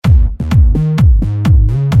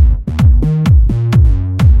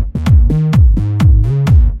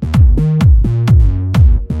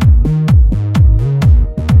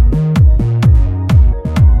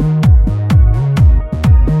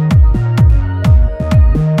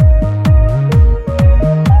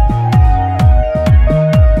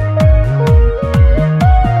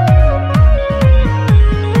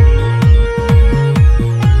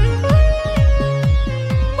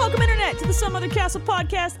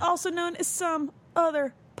also known as Some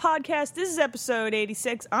Other Podcast. This is episode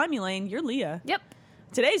 86. I'm Elaine. You're Leah. Yep.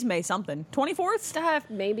 Today's May something. 24th?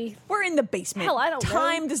 Maybe. We're in the basement. Hell, I don't know.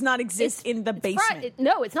 Time does not exist in the basement.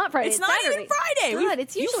 No, it's not Friday. It's not Saturday. even Friday. God,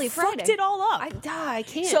 it's usually you Friday. fucked it all up. I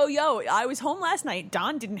can't. So, I was home last night.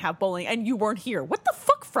 Don didn't have bowling, and you weren't here. What the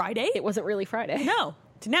fuck, Friday? it wasn't really Friday. No.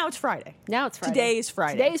 Now it's Friday. Now it's Friday. Today is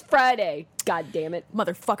Friday. Today's Friday. God damn it.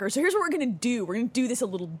 Motherfucker. So here's what we're going to do. We're going to do this a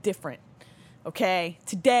little different. Okay?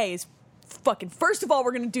 Today is fucking... First of all,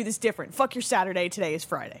 we're going to do this different. Fuck your Saturday. Today is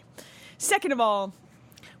Friday. Second of all,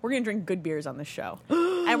 we're going to drink good beers on this show.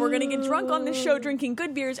 And we're going to get drunk on this show drinking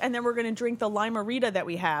good beers, and then we're going to drink the Lime-A-Rita that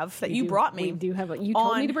we have, that you brought me. We do have you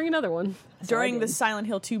told me to bring another one. So during the Silent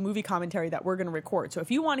Hill 2 movie commentary that we're going to record. So if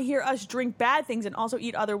you want to hear us drink bad things and also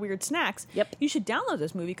eat other weird snacks, you should download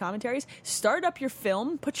those movie commentaries, start up your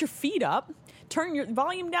film, put your feet up, turn your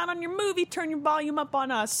volume down on your movie, turn your volume up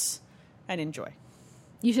on us, and enjoy.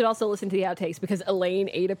 You should also listen to the outtakes because Elaine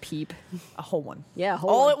ate a peep. A whole one. Yeah, a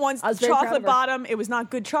whole all one. at once. I was very proud Chocolate of her. bottom. It was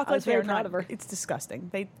not good chocolate. I was very proud of her. It's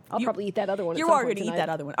disgusting. I'll probably eat that other one. You at some are point going to eat tonight. that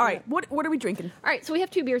other one. All right. Yeah. What are we drinking? All right. So we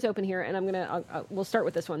have two beers open here, and we'll start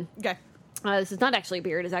with this one. Okay. This is not actually a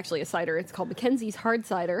beer. It is actually a cider. It's called Mackenzie's Hard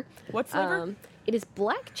Cider. What flavor? It is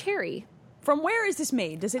black cherry. From where is this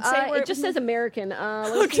made? Does it say where? It just says American.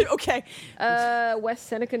 Okay. West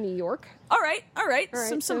Seneca, New York. All right.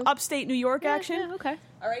 Some so- upstate New York action. Yeah, okay.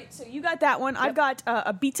 All right, so you got that one. I've got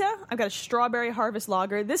a Beta. I've got a Strawberry Harvest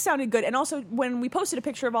Lager. This sounded good. And also, when we posted a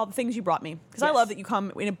picture of all the things you brought me, because I Yes. love that you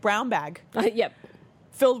come in a brown bag Yep.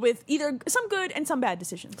 filled with either some good and some bad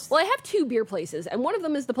decisions. Well, I have two beer places, and one of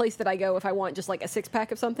them is the place that I go if I want just like a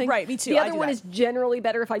 6-pack of something. Right, me too. The I other do one that. is generally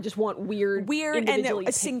better if I just want weird and individually a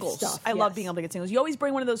picked singles. stuff. I love Yes. being able to get singles. You always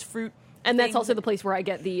bring one of those fruit And that's things also the place where I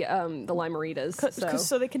get the Lime-A-Ritas.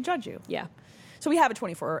 so they can judge you. Yeah. So we have a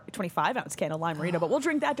 25 ounce can of Lime-A-Rita, but we'll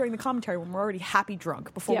drink that during the commentary when we're already happy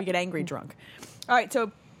drunk before we get angry drunk. All right,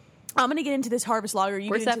 so I'm going to get into this Harvest Lager. You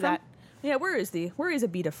Where's get into that that. Yeah, where is a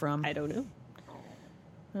Beta from? I don't know.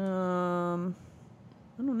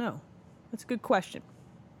 I don't know. That's a good question.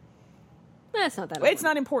 That's not that It's important.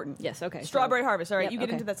 not important. Yes, okay. Strawberry so- Harvest. All right, Yep, you get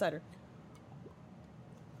okay. into that cider.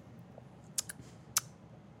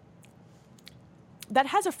 That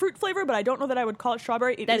has a fruit flavor, but I don't know that I would call it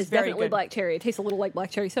strawberry. That is is very definitely good. black cherry. It tastes a little like black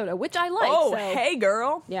cherry soda, which I like. Oh, so- hey,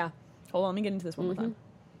 girl. Yeah. Hold on, let me get into this one Mm-hmm. more time.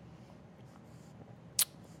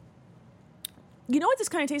 You know what this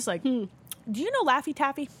kind of tastes like? Do you know Laffy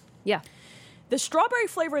Taffy? Yeah. The strawberry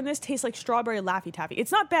flavor in this tastes like strawberry Laffy Taffy.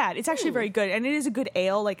 It's not bad. It's actually very good, and it is a good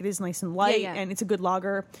ale. Like, it is nice and light, Yeah, yeah. and it's a good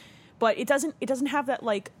lager. But it doesn't have that,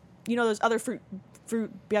 like, those other fruit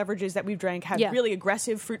beverages that we've drank have Yeah. really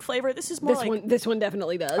aggressive fruit flavor. This is more This one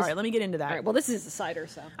definitely does. All right, let me get into that. All right, well, this is a cider,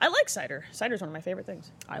 so. I like cider. Cider's one of my favorite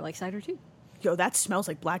things. I like cider, too. Yo, that smells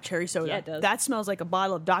like black cherry soda. Yeah, it does. That smells like a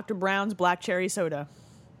bottle of Dr. Brown's black cherry soda.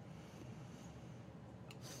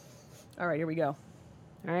 All right, here we go.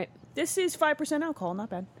 All right. This is 5% alcohol, not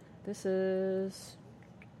bad. This is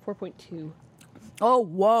 4.2. Oh,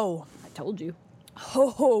 whoa. I told you.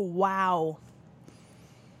 Oh, wow.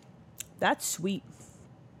 That's sweet.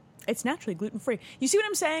 It's naturally gluten-free. You see what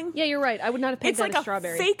I'm saying? Yeah, you're right. I would not have picked It's that like as a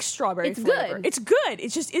strawberry. fake strawberry It's flavor. good. It's good. It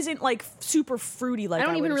just isn't like super fruity like I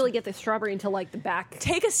don't even would really expect. get the strawberry until like the back.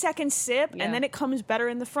 Take a second sip, Yeah. and then it comes better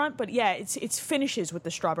in the front. But yeah, it's finishes with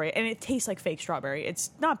the strawberry, and it tastes like fake strawberry.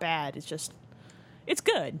 It's not bad. It's just, it's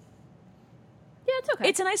good. Yeah, it's okay.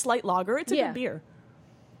 It's a nice light lager. It's a Yeah. good beer.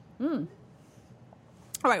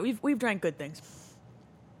 All right, we've drank good things.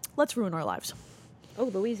 Let's ruin our lives. Oh,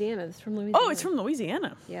 Louisiana. It's from Louisiana. Oh, it's from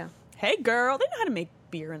Louisiana. Yeah, Hey, girl, they know how to make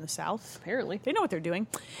beer in the South. apparently. They know what they're doing.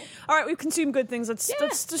 All right, we've consumed good things.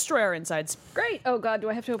 Let's destroy our insides. Great. Oh, God, do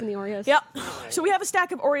I have to open the Oreos? Yep. So we have a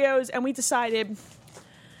stack of Oreos, and we decided,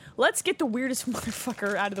 let's get the weirdest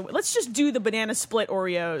motherfucker out of the way. Let's just do the banana split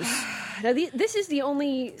Oreos. Now, this is the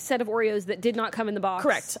only set of Oreos that did not come in the box.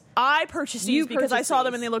 Correct. I purchased these You because I purchased saw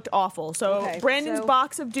them these. and they looked awful. So Okay, Brandon's so-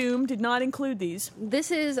 box of doom did not include these.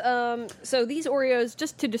 This is, so these Oreos,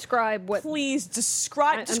 just to describe what... Please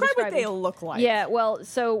describe I'm what they describing. look like. Yeah, well,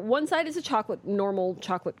 so one side is a normal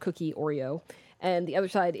chocolate cookie Oreo, and the other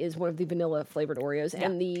side is one of the vanilla flavored Oreos,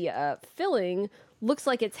 and the filling looks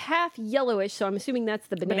like it's half yellowish, so I'm assuming that's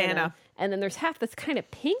the banana. And then there's half that's kind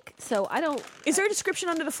of pink, so I don't... Is there a description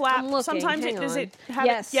under the flap? I'm looking. Sometimes Hang does on. it have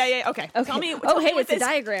Yes. it? Yeah, okay. Okay. Tell me Oh, hey, what it's a this-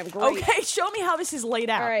 diagram. Great. Okay, show me how this is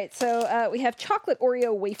laid out. All right, so we have chocolate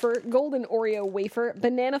Oreo wafer, golden Oreo wafer,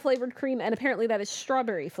 banana flavored cream, and apparently that is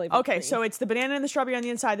strawberry flavored Okay, cream. so it's the banana and the strawberry on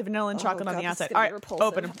the inside, the vanilla and chocolate on God, the this is outside. gonna All be right, repulsive.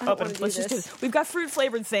 open them. I don't Open wanna them. do Let's just do this. this. We've got fruit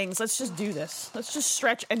flavored things. Let's just do this. Let's just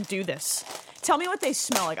stretch and do this. Tell me what they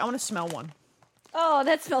smell like. I want to smell one. Oh,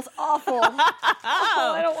 that smells awful. Oh,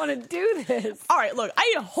 I don't want to do this. All right, look,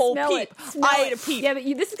 I ate a whole Smell peep. it. Smell I ate it. a peep. Yeah, but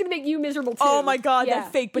this is going to make you miserable too. Oh my God, Yeah,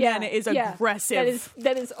 that fake banana is yeah. aggressive.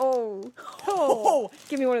 That is, oh. Oh.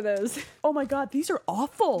 Give me one of those. Oh my God, these are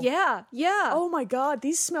awful. Yeah. Oh my God,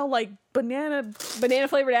 these smell like banana. Banana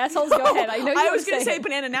flavored assholes? Go ahead. I know you I were was going to say saying.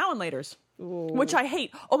 banana now and laters, which I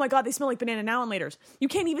hate. Oh my God, they smell like banana now and laters. You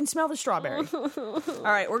can't even smell the strawberry. All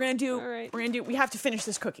right, we're going to do, we have to finish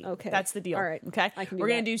this cookie. Okay. That's the deal. All right. Okay. I can do we're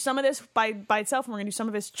going that. to do some of this by itself, and we're going to do some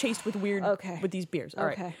of this chased with weird, with these beers. All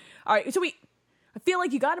right. Okay. All right, so I feel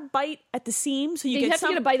like you got to bite at the seam so you You get have some.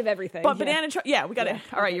 to get a bite of everything. But banana, we got to.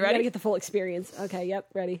 All right, you You got ready? to get the full experience. Okay, yep,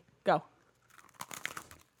 ready. Go.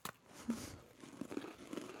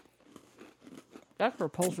 That's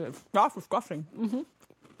repulsive. That's disgusting.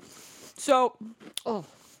 So, Oh.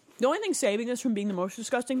 the only thing saving this from being the most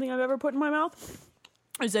disgusting thing I've ever put in my mouth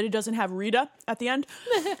is that it doesn't have Rita at the end.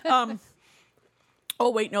 Oh,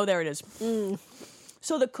 wait, no, there it is.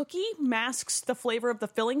 So the cookie masks the flavor of the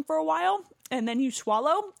filling for a while, and then you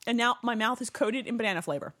swallow, and now my mouth is coated in banana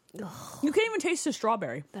flavor. Ugh. You can't even taste the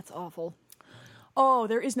strawberry. That's awful. Oh,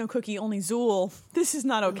 there is no cookie, only Zool. This is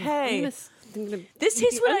not okay. This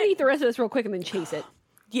tastes I'm what gonna eat the rest of this real quick and then chase it.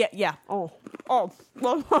 Yeah. Oh. Oh,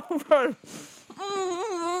 well, okay.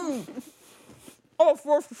 Oh,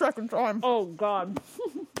 for the second time. Oh God.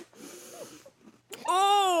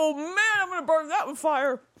 Oh, man, I'm going to burn that with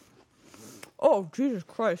fire. Oh, Jesus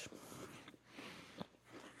Christ.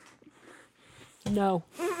 No.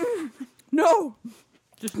 No.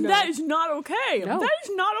 Just no. That is not okay. No. That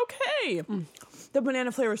is not okay. The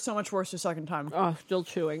banana flavor is so much worse the second time. Oh, still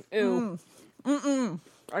chewing. Ew. I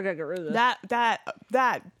gotta get rid of this.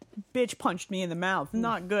 That bitch punched me in the mouth.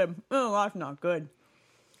 Not good. Oh, that's not good.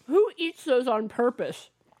 Who eats those on purpose?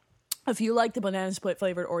 If you like the banana split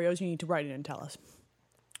flavored Oreos, you need to write it and tell us.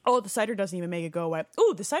 Oh, the cider doesn't even make it go away.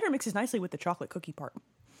 Ooh, the cider mixes nicely with the chocolate cookie part.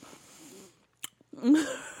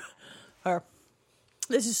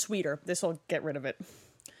 This is sweeter. This will get rid of it.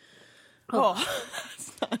 Oh,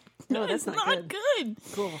 No, that's not good.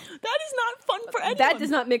 Cool. That is not fun for anyone. That does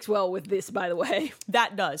not mix well with this, by the way.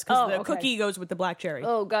 That does, because the okay. cookie goes with the black cherry.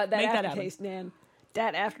 Oh God, that Make that aftertaste, man.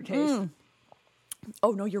 That aftertaste.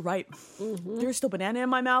 Oh, no, you're right. There's still banana in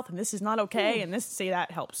my mouth, and this is not okay, and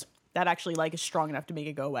that helps. That actually, is strong enough to make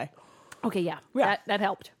it go away. Okay, yeah. Yeah. That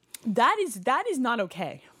helped. That is not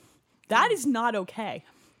okay. That is not okay.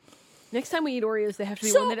 Next time we eat Oreos, they have to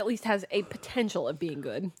be So- one that at least has a potential of being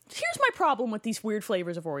good. Here's my problem with these weird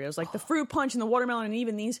flavors of Oreos, like the fruit punch and the watermelon, and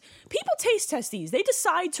even these. People taste test these. They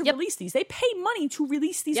decide to release these. They pay money to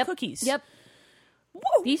release these cookies. Yep.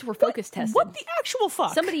 Whoa, These were focus tested. What the actual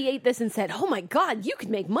fuck? Somebody ate this and said, "Oh my God, you could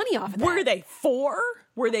make money off of that." Were they for?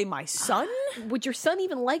 Were they my son? Would your son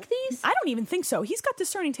even like these? I don't even think so. He's got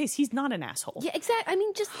discerning taste. He's not an asshole. Yeah, exactly. I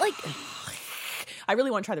mean, just like I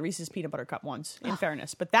really want to try the Reese's peanut butter cup ones, in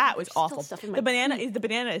fairness, but that was still awful. stuff in my The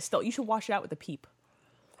banana is still. You should wash it out with a peep.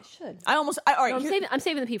 I should. All right. No, here- I'm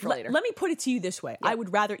saving the pea for later. Let me put it to you this way: I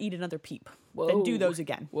would rather eat another peep than Whoa. do those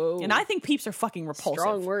again. Whoa. And I think peeps are fucking repulsive.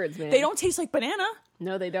 Strong words, man. They don't taste like banana.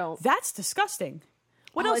 No, they don't. That's disgusting.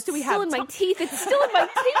 What else it's do we still have? in my teeth. It's still in my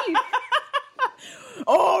teeth.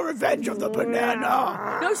 Oh, Revenge of the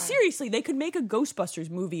Banana. No, seriously, they could make a Ghostbusters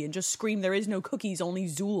movie and just scream, "There is no cookies, only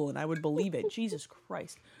Zool," and I would believe it. Jesus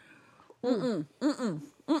Christ.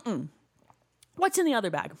 What's in the other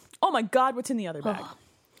bag? Oh my God, what's in the other bag?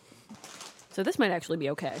 So this might actually be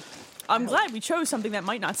okay. I'm glad we chose something that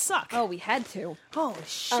might not suck. Oh, we had to. Holy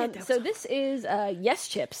shit. that So was- this is Yes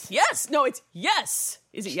Chips. Yes! No, it's yes!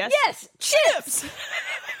 Is it yes? Yes! Chips!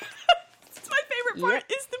 It's my favorite part,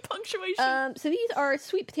 Yep. is the punctuation. So these are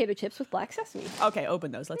sweet potato chips with black sesame. Okay,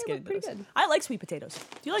 open those. Let's They get look into pretty those. good. I like sweet potatoes. Do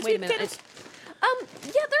you like Wait a sweet minute.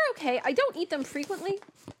 potatoes? Yeah, they're okay. I don't eat them frequently.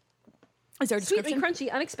 Is there a Sweetly description?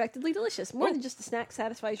 crunchy, unexpectedly delicious. More Oh. than just a snack,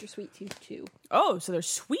 satisfies your sweet tooth too. Oh, so they're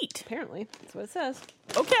sweet. Apparently, that's what it says.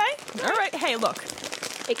 Okay. All right. Hey, look.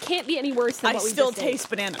 It can't be any worse than I what we still just ate. taste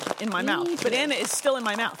banana in my Me mouth. too. Banana is still in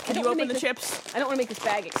my mouth. Can don't you wanna open the make chips? I don't want to make this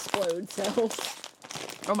bag explode, so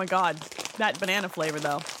Oh my God. That banana flavor,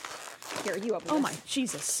 though. here, you open Oh this. my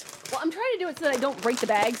Jesus. Well, I'm trying to do it so that I don't break the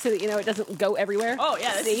bag so that, it doesn't go everywhere. Oh,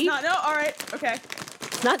 yeah. This is See? not. No, all right. Okay.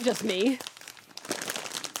 It's not just me.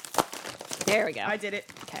 There we go. I did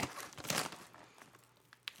it. Okay.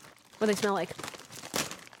 What do they smell like?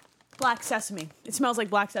 Black sesame. It smells like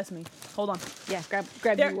black sesame. Hold on. Yeah, grab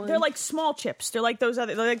They're, you one. they're like small chips. They're like they're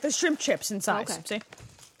like the shrimp chips in size. Okay. See?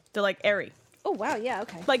 They're like airy. Oh, wow, yeah,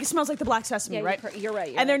 okay. Like it smells like the black sesame, Yeah, right? you're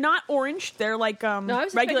right. And they're not orange. They're like No, I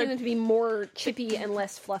was regular. expecting them to be more chippy and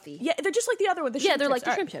less fluffy. Yeah, they're just like the other one. The Yeah, shrimp they're chips. like the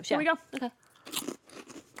All shrimp right, chips. Here Yeah. we go. Okay.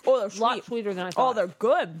 Oh, they're A lot sweet. sweeter than I thought. Oh, they're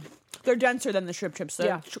good. They're denser than the shrimp chips. They're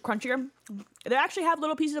Yeah. crunchier. They actually have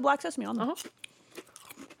little pieces of black sesame on them. Uh-huh.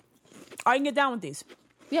 I can get down with these.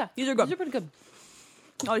 Yeah. These are good. These are pretty good.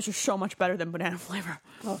 Oh, these are so much better than banana flavor.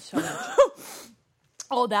 Oh, so much.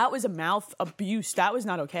 Oh, that was a mouth abuse. That was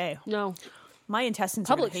not okay. No. My intestines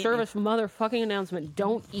are Public gonna hate service motherfucking announcement.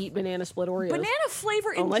 Don't eat banana split Oreos. me. Banana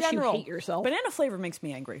flavor in Unless you general. hate yourself. Banana flavor makes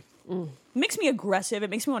me angry. Makes me aggressive. It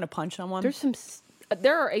makes me want to punch someone.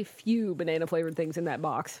 There are a few banana flavored things in that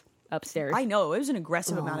box upstairs. I know. It was an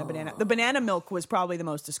aggressive amount of banana. The banana milk was probably the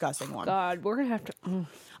most disgusting one. God, we're gonna have to.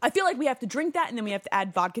 I feel like we have to drink that, and then we have to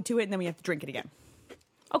add vodka to it, and then we have to drink it again.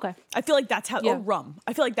 Okay. I feel like that's how, Yeah. or rum.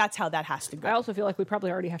 I feel like that's how that has to I go. also feel like we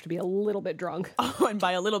probably already have to be a little bit drunk. Oh, and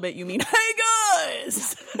by a little bit, you mean, hey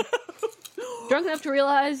guys! Drunk enough to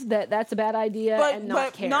realize that that's a bad idea and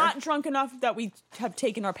not care. not drunk enough that we have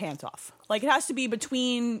taken our pants off. Like, it has to be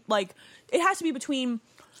between,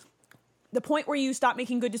 the point where you stop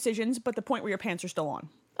making good decisions, but the point where your pants are still on.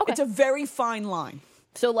 Okay. It's a very fine line.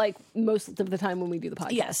 So, like, most of the time when we do the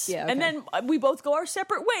podcast. Yes. Yeah. Okay. And then we both go our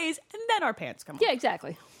separate ways, and then our pants come on. Yeah,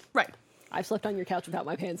 exactly. Right. I've slept on your couch without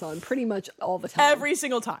my pants on pretty much all the time. Every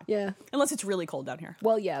single time. Yeah. Unless it's really cold down here.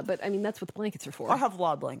 Well, yeah, but I mean, that's what the blankets are for. I have a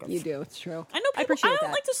lot of blankets. You do. It's true. I know people, I appreciate don't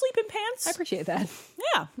that. like to sleep in pants. I appreciate that.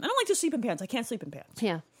 Yeah. I don't like to sleep in pants. I can't sleep in pants.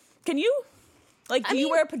 Yeah. Can you? Like, do you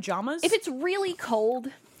mean, wear pajamas? If it's really cold,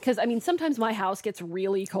 because I mean, sometimes my house gets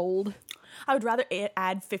really cold. I would rather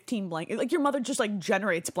add 15 blankets. Like, your mother just, like,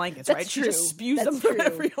 generates blankets, That's right? true. She just spews That's them from true.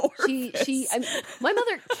 every orifice. My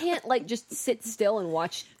mother can't like just sit still and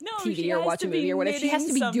watch No, TV she or has watch to a be movie or whatever. She has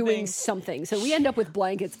to be knitting doing something. So we end up with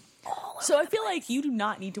blankets. So I feel like you do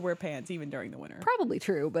not need to wear pants even during the winter. Probably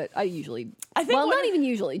true, but I usually. I think well, what- not even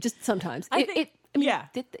usually, just sometimes. I I think- mean, yeah.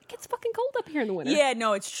 it gets fucking cold up here in the winter. Yeah,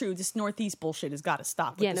 no, it's true. This Northeast bullshit has got to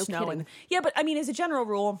stop with Yeah, the no snow. kidding. And, yeah, but I mean, as a general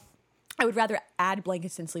rule, I would rather add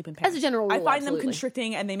blankets than sleep in pants. As a general I rule, find them absolutely.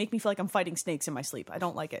 constricting, and they make me feel like I'm fighting snakes in my sleep. I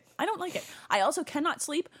don't like it. I also cannot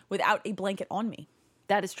sleep without a blanket on me.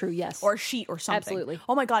 That is true. Yes. Or a sheet or something. Absolutely.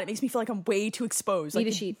 Oh my god, it makes me feel like I'm way too exposed. need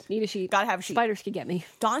Like, a sheet. Need a sheet. Gotta have a sheet. Spiders could get me.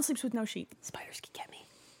 Dawn sleeps with no sheet. Spiders could get me.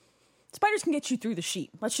 Spiders can get you through the sheet.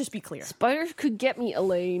 Let's just be clear. Spiders could get me,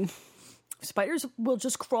 Elaine. Spiders will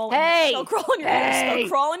just crawl. Hey! They'll crawl in your ears. They'll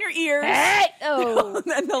crawl in your ears. Hey! Oh.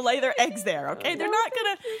 And they'll lay their eggs there. Okay, they're not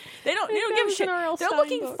gonna. They don't give a That was shit. an R.L. They're Stein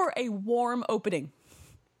looking book. for a warm opening.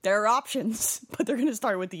 There are options, but they're gonna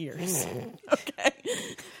start with the ears. Okay.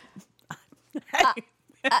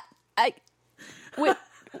 Hey. Wait,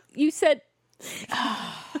 you said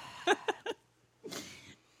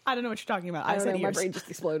I don't know what you're talking about. I don't said know. My ears. brain just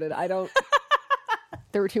exploded. I don't.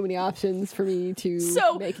 There were too many options for me to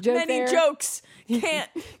So make a joke many there. jokes. Can't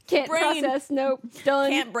brain. process. Nope.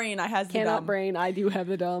 Done. Can't brain. I has the Cannot dumb. brain. I do have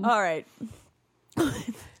the dumb. All right. I'm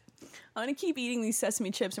gonna keep eating these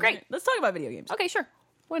sesame chips. and Great. Let's talk about video games. Okay, sure.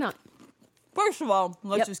 Why not? First of all,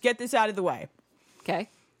 let's Yep. just get this out of the way. Okay.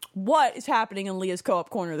 What is happening in Leah's co-op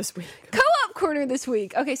corner this week? Co-op corner this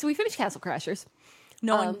week. Okay, so we finished Castle Crashers.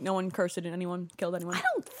 No one cursed at anyone, killed anyone. I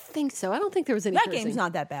don't think so. I don't think there was any That cursing. game's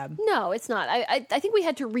not that bad. No, it's not. I think we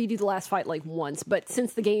had to redo the last fight like once, but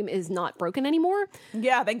since the game is not broken anymore,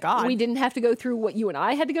 Yeah, thank God. we didn't have to go through what you and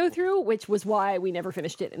I had to go through, which was why we never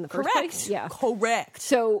finished it in the first Correct. place. Yeah. Correct.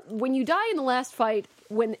 So when you die in the last fight,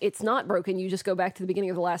 when it's not broken, you just go back to the beginning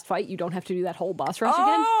of the last fight. You don't have to do that whole boss rush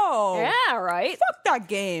Oh. again. Yeah, right. Fuck that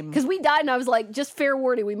game. Because we died, and I was like, just fair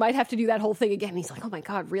warning, we might have to do that whole thing again. And he's like, oh my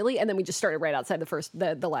God, really? And then we just started right outside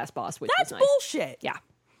the last boss, which That's was nice. bullshit. Yeah.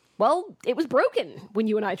 Well, it was broken when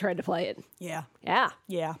you and I tried to play it. Yeah. Yeah.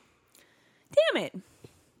 Yeah. Damn it.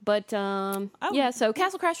 But, yeah, so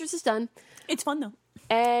Castle Crashers is done. It's fun though.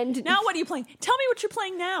 And Now what are you playing? Tell me what you're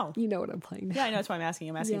playing now. you know what I'm playing now. Yeah, I know. That's why I'm asking.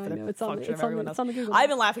 I'm asking Yeah, for I the know. It's on function the- of it's on everyone the- else. it's on the Google I've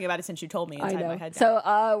been laughing about it since you told me inside I know. my head.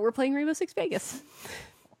 So, we're playing Rainbow Six Vegas.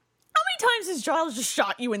 How many times has Giles just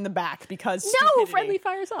shot you in the back because No, stupidity? friendly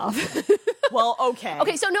fires off. Well, okay.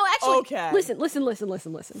 Okay, so no, actually, Okay. listen. What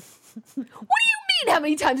do you mean? How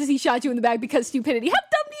many times has he shot you in the back because stupidity? How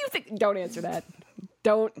dumb do you think? Don't answer that.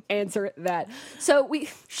 Don't answer that. So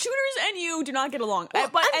Shooters and you do not get along. I'm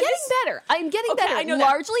getting better. I'm getting Okay, better. I know that.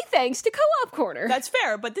 Largely thanks to Co-op Corner. That's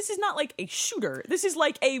fair, but this is not like a shooter. This is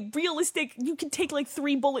like a realistic. You can take like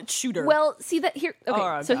 3-bullet shooter. Well, see that here. Okay,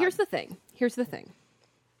 Oh, so God. here's the thing.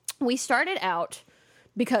 We started out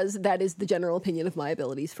because that is the general opinion of my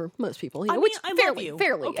abilities for most people. You know, I mean, which I love fairly, you.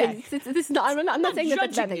 fairly. Okay. And this is not. I'm not saying that's a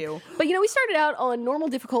bad judging thing. you. But we started out on normal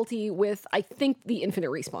difficulty with I think the infinite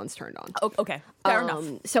respawns turned on. Okay, fair enough.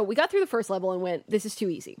 So we got through the first level and went, this is too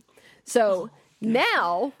easy. So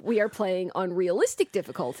now we are playing on realistic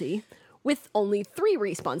difficulty, with only 3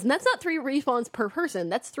 respawns. And that's not 3 respawns per person.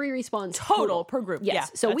 That's 3 respawns Total per group. Yes. Yeah,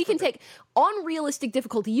 So we can take, on realistic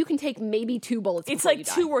difficulty, you can take maybe 2 bullets It's before like you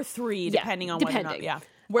die. 2 or 3, depending on whether or not. depending. Yeah.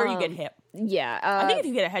 Where you get hit. Yeah. I think if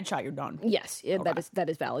you get a headshot, you're done. Yes, that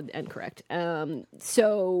is valid and correct.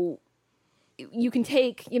 So you can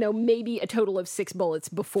take, maybe a total of 6 bullets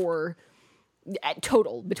before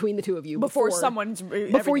total between the two of you Before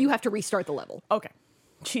you have to restart the level. Okay.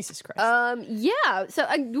 Jesus Christ. Yeah. So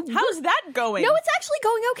How's that going? No, it's actually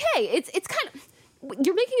going okay. It's kind of.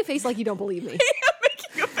 You're making a face like you don't believe me. I'm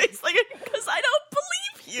making a face like because I don't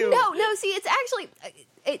believe you. No. See, it's actually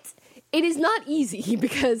it is not easy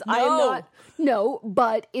because I am not. No,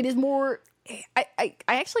 but it is more. I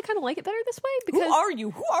actually kind of like it better this way because Who are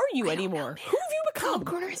you anymore? Who have you become?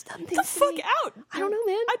 Corner has done Get things the to fuck me. out. I don't know,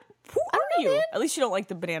 man. Who I are don't know, you? man. At least you don't like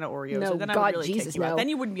the banana Oreos. No, and then I God, would really Jesus, kick you out. no. Then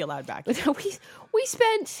you wouldn't be allowed back. we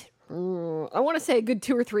spent I want to say a good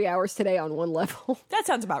 2 or 3 hours today on one level. That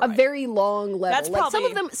sounds about A right. very long level. That's like some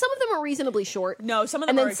probably- of them are reasonably short. No, some of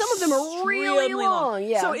them and are then some of them are really extremely long.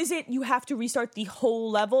 Yeah. So is it you have to restart the whole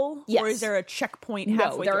level? Yes. Or is there a checkpoint no,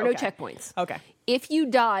 halfway there are through? no checkpoints. Okay. If you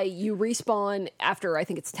die, you respawn after I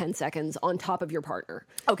think it's 10 seconds on top of your partner.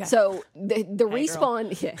 Okay. So the girl.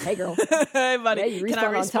 respawn. Yeah, hey girl. Hey, buddy. Yeah, you Can I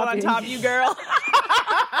respawn on top of you, girl?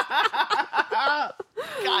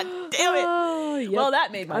 God damn it. Oh, yep. Well,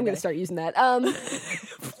 that made my I'm day. going to start using that.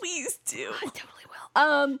 Please do. I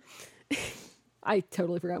totally will. I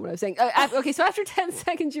totally forgot what I was saying. Okay, so after 10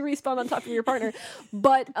 seconds, you respawn on top of your partner,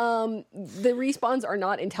 but the respawns are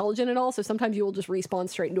not intelligent at all. So sometimes you will just respawn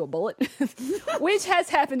straight into a bullet, which has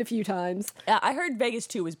happened a few times. Yeah, I heard Vegas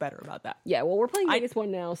 2 was better about that. Yeah, well, we're playing Vegas 1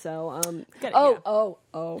 now, so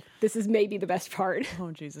yeah. this is maybe the best part. Oh,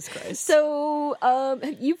 Jesus Christ. So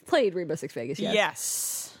you've played Rainbow Six Vegas, yes?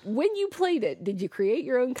 Yes. When you played it, did you create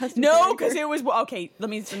your own custom No, character? because it was okay. Let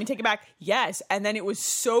me take it back. Yes, and then it was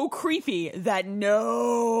so creepy that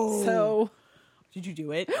no. So did you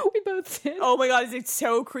do it? we both did. Oh my God, is it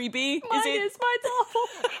so creepy? Mine's awful.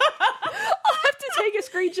 I'll have to take a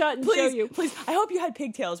screenshot and show you. Please. I hope you had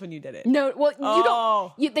pigtails when you did it. No, well,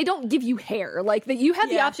 Oh. they don't give you hair. Like, you have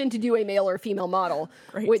the Yeah. option to do a male or female model,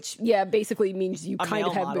 Right. which, basically means you kind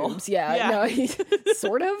of male have model. boobs. Yeah. No,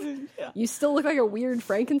 sort of. You still look like a weird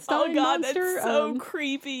Frankenstein Oh God, monster. that's so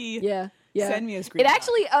creepy. Yeah. Send me a screenshot.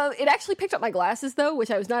 It actually picked up my glasses though, which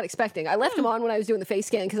I was not expecting. I left them on when I was doing the face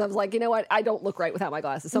scan because I was like, you know what, I don't look right without my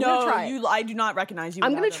glasses, so I'm gonna try it. I do not recognize you.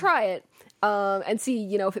 I'm gonna without them. try it and see,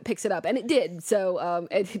 if it picks it up, and it did. So,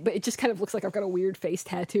 but it just kind of looks like I've got a weird face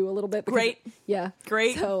tattoo a little bit. Because Great. Yeah.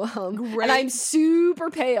 Great. So, Great. and I'm super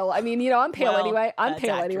pale. I mean, I'm pale Well, anyway. I'm that's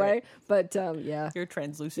pale accurate. anyway. But yeah. You're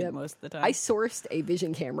translucent Yep. most of the time. I sourced a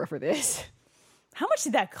vision camera for this. How much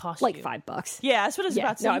did that cost Like you? $5. Yeah, that's what I was Yeah.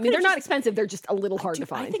 about to say. No, You I mean, they're could've not just- expensive. They're just a little hard to Dude,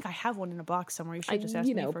 find. I think I have one in a box somewhere. You should just ask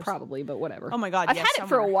me first. Probably, but whatever. Oh my God, I've yes, had it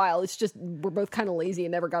for a somewhere. while. It's just we're both kind of lazy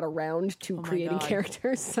and never got around to creating God.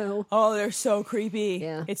 characters. So Oh, they're so creepy.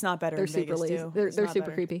 yeah, It's not better They're in super Vegas, lazy. too. They're It's they're not super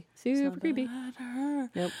better. creepy. Super creepy.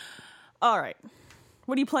 Yep. All right.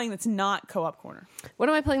 What are you playing that's not co-op corner? What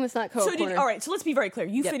am I playing that's not co-op So corner? all right, so let's be very clear.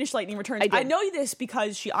 You Yep. finished Lightning Returns. I did. know this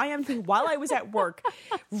because she IM'd me while I was at work,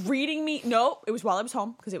 reading me. No, it was while I was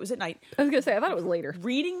home because it was at night. I was gonna say I thought it was later.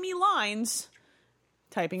 Reading me lines,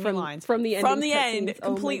 typing me lines from the from the ending end, cutscenes. Oh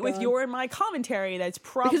my complete with God. your and my commentary. That's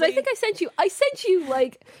probably Because I think I sent you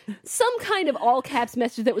like some kind of all caps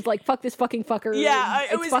message that was like "fuck this fucking fucker." Yeah,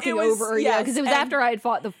 it's fucking over. Yeah, because it was and- after I had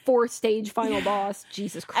fought the 4-stage final boss.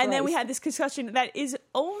 Jesus Christ! And then we had this discussion that is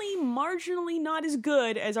only marginally not as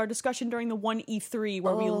good as our discussion during the one E3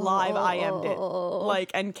 where we live IM'd it.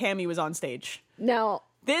 Like, and Cammy was on stage. now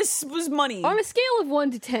This was money. on a scale of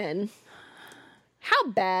 1 to 10. How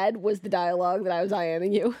bad was the dialogue that I was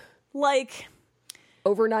IMing you? Like,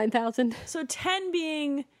 Over 9,000? so 10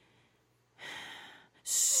 being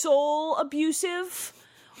soul abusive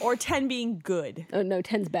or 10 being good. Oh, no,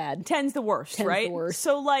 10's bad. 10's the worst, 10's right? the worst.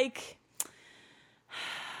 So, like,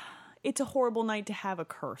 it's a horrible night to have a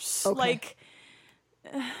curse. Okay. Like,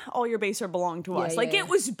 all your base are belong to us. Yeah, Like, yeah. it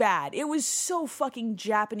was bad. It was so fucking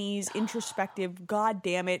Japanese, introspective. God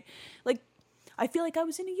damn it. Like, I feel like I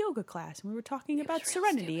was in a yoga class and we were talking about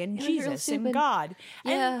serenity and It was real Jesus and stupid. God.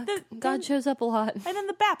 Yeah, And God shows up a lot. and then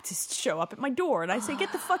the Baptists show up at my door and I say,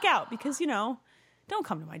 get the fuck out because, don't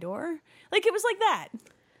come to my door. Like, it was like that.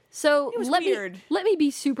 So was let weird. me be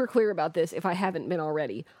super clear about this if I haven't been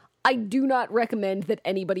already. I do not recommend that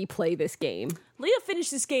anybody play this game. Leah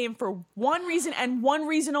finished this game for one reason and one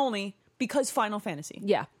reason only, because Final Fantasy.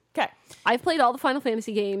 Yeah. Okay. I've played all the Final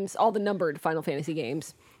Fantasy games, all the numbered Final Fantasy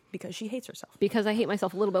games. Because she hates herself. Because I hate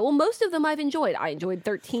myself a little bit. Well, most of them I've enjoyed. I enjoyed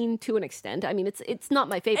 13 to an extent. I mean, it's not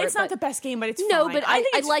my favorite. It's not the best game, but it's no, fine. but I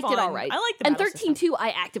think I it's liked fun. it all right. I like the and battle 13 2 I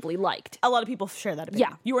actively liked. A lot of people share that opinion.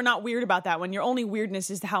 Yeah. You are not weird about that one. Your only weirdness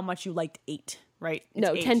is how much you liked 8, right? It's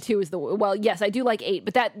No, 8. 10-2 is the... Well, yes, I do like 8,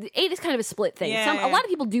 but that 8 is kind of a split thing. Yeah. A lot of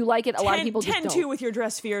people do like it, a lot of people just 10-2 don't. with your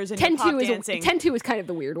dress spheres and your pop 10-2 dancing. 10-2 is kind of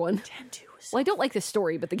the weird one. 10-2 is... Well, I don't like the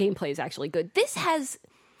story, but the gameplay is actually good.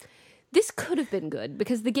 This could have been good,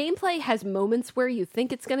 because the gameplay has moments where you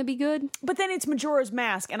think it's going to be good. But then it's Majora's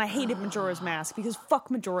Mask, and I hated Majora's Mask, because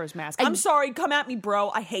fuck Majora's Mask. I'm sorry, come at me, bro.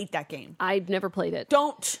 I hate that game. I've never played it.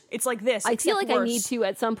 Don't. It's like this. I feel like worse. I need to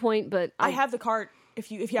at some point, but... I have the cart.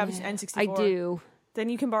 If you have an N64. I do. Then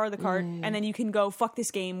you can borrow the cart, and then you can go fuck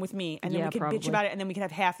this game with me, and then Yeah, we can probably. bitch about it, and then we can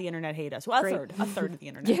have half the internet hate us. Well, a Great. third of the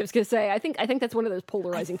internet. Yeah, I was going to say, I think that's one of those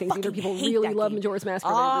polarizing things. Either fucking people hate really that love game. Majora's Mask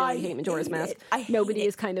or they really hate Majora's hate Mask. it. I hate Nobody it.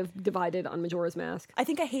 is kind of divided on Majora's Mask. I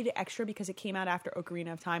think I hate it extra because it came out after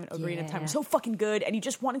Ocarina of Time, and Ocarina of Time Yeah. was so fucking good, and you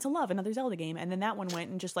just wanted to love another Zelda game, and then that one went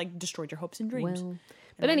and just like destroyed your hopes and dreams. Well, And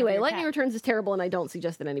but ran anyway, over your Lightning cat. Returns is terrible, and I don't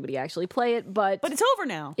suggest that anybody actually play it. But But it's over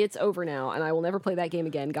now. it's over now, and I will never play that game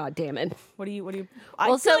again. God damn it! What do you? I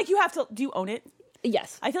Well, feel so- like you have to. Do you own it?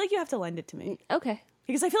 Yes. I feel like you have to lend it to me Okay.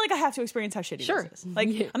 because I feel like I have to experience how shitty Sure. this is. Like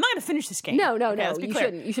Yeah. I'm not going to finish this game. No, Okay, no. let's be You clear.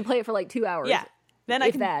 shouldn't. You should play it for like 2 hours. Yeah. Then I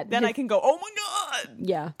If can. that. Then I can go. Oh my god.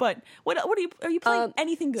 Yeah. But what are you playing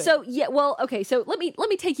anything good? So yeah, well, okay. So let me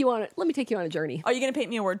take you on a journey. Are you going to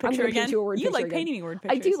paint me a word I'm picture gonna again? paint you a word picture like again. painting me word I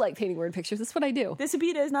pictures. do like painting word pictures. That's what I do. This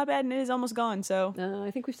Abita is not bad and it is almost gone. So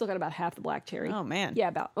I think we've still got about half the black cherry. Oh, man. Yeah,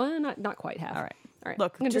 about not quite half. All right. All right.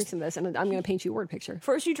 Look, I'm gonna drink just- some of this, and I'm gonna paint you a word picture.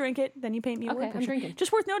 first you drink it, then you paint me a Okay, word I'm picture. drinking.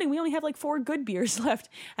 Just worth noting, we only have like 4 good beers left,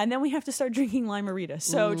 and then we have to start drinking Limerita.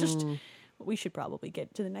 So we should probably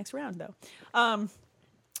get to the next round though.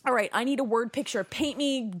 All right, I need a word picture. Paint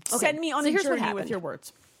me, send me on so a here's what journey with happened. your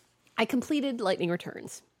words. I completed Lightning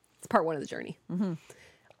Returns. It's part 1 of the journey. Mm-hmm.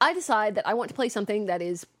 I decide that I want to play something that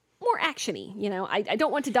is more actiony. You know, I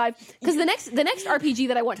don't want to dive because the next RPG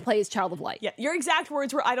that I want to play is Child of Light. Yeah, your exact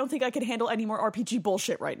words were, I don't think I could handle any more RPG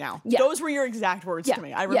bullshit right now. Yeah. Those were your exact words Yeah, to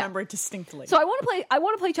me. I yeah. remember it distinctly. So I want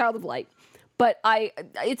to play Child of Light, but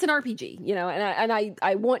it's an RPG, you know, and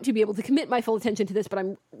I want to be able to commit my full attention to this, but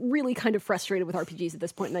I'm really kind of frustrated with RPGs at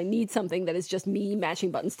this point, and I need something that is just me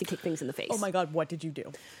mashing buttons to kick things in the face. oh my god, what did you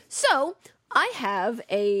do? So I have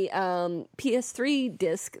a PS3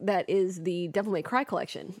 disc that is the Devil May Cry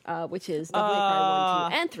collection, which is Devil May Cry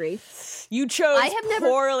 1, 2, and 3. You chose I have never-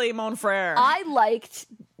 poorly, mon frere. I liked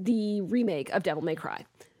the remake of Devil May Cry.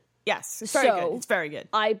 Yes, it's very So- good. It's very good.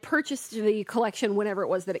 I purchased the collection whenever it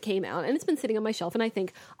was that it came out, and it's been sitting on my shelf, and I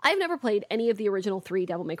think I've never played any of the original 3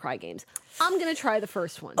 Devil May Cry games. I'm going to try the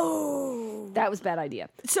first one. Oh. That was a bad idea.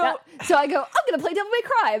 So I go, I'm going to play Devil May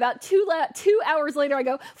Cry. About 2 hours later, I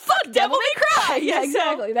go, fuck Devil May Cry! Yeah, Yes,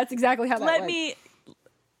 exactly. That's exactly how that Let went.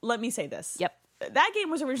 let me say this. Yep. That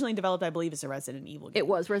game was originally developed, I believe, as a Resident Evil game. It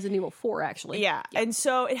was Resident Evil 4, actually. Yeah, and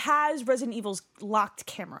so it has Resident Evil's locked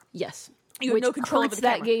camera. Yes. You have Which no control over hurts the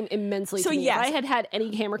that camera. game immensely So to me. yes. If I had had any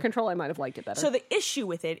camera control, I might have liked it better. So the issue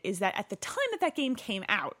with it is that at the time that game came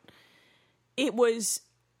out, it was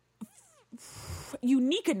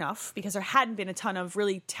unique enough because there hadn't been a ton of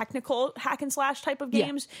really technical hack and slash type of Yeah.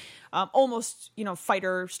 games, almost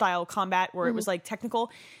fighter style combat where it was like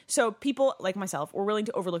technical. So people like myself were willing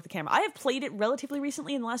to overlook the camera. I have played it relatively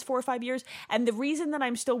recently in the last 4 or 5 years, and the reason that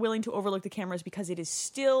I'm still willing to overlook the camera is because it is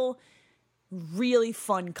still really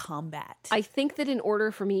fun combat. I think that in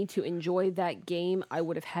order for me to enjoy that game, I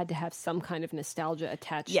would have had to have some kind of nostalgia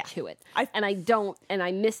attached Yeah. to it. I- And I don't, and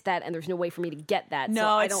I missed that, and there's no way for me to get that. No, so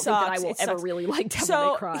I it don't sucks. think that I will It ever sucks. really like Devil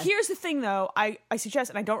So May Cry. here's the thing, though. I suggest,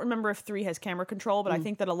 and I don't remember if 3 has camera control, but I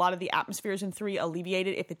think that a lot of the atmospheres in 3 alleviate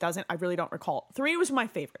it. If it doesn't, I really don't recall. 3 was my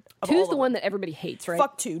favorite. Of all 2's of the them. one that everybody hates, right?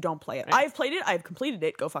 Fuck 2, don't play it. I've played it. I've completed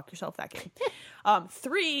it. Go fuck yourself, that game.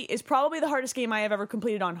 3 is probably the hardest game I have ever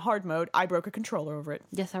completed on hard mode. I broke a controller over it.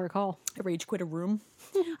 Yes, I recall. I rage quit a room.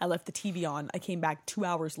 I left the TV on. I came back 2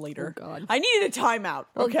 hours later. Oh, God. I needed a timeout,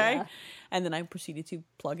 okay? yeah. And then I proceeded to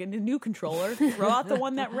plug in a new controller, throw out the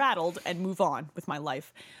one that rattled, and move on with my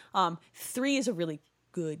life. 3 is a really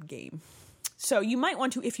good game. So you might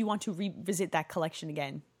want to, if you want to revisit that collection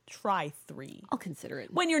again, try 3. I'll consider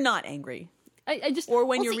it. When you're not angry. I just Or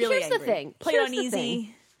when well, you're see, really here's angry. the thing. Play it Here's on the easy.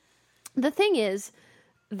 thing. The thing is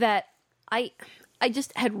that I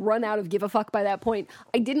just had run out of give a fuck by that point.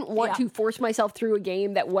 I didn't want Yeah. to force myself through a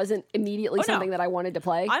game that wasn't immediately no. something that I wanted to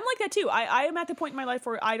play. I'm like that too. I am at the point in my life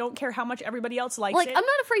where I don't care how much everybody else likes Like, it. I'm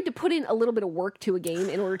not afraid to put in a little bit of work to a game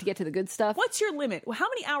in order to get to the good stuff. What's your limit? How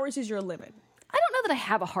many hours is your limit? I don't know that I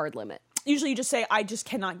have a hard limit. Usually you just say, I just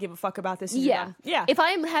cannot give a fuck about this. And Yeah. you're done. Yeah. If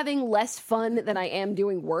I am having less fun than I am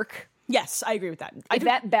doing work, Yes, I agree with that. if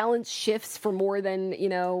that balance shifts for more than,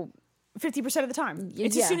 50% of the time.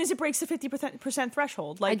 It's yeah. as soon as it breaks the 50%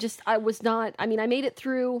 threshold. Like, I was not, I made it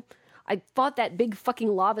through. I fought that big fucking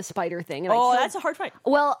lava spider thing. And that's a hard fight.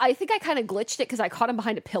 Well, I think I kind of glitched it because I caught him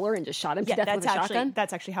behind a pillar and just shot him to death with a shotgun.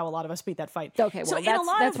 That's actually how a lot of us beat that fight. Okay, well,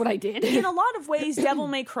 that's what I did. In a lot of ways, Devil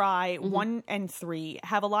May Cry 1 and 3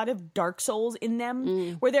 have a lot of Dark Souls in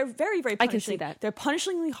them, where they're very, very punishing. I can see that. They're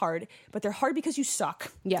punishingly hard, but they're hard because you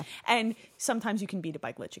suck. Yeah. And sometimes you can beat it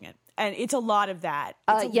by glitching it. And it's a lot of that.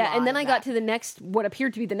 And then I got to the next, what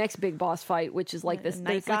appeared to be the next big boss fight, which is like this,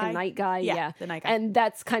 night there's like guy? a night guy. Yeah, the night guy. And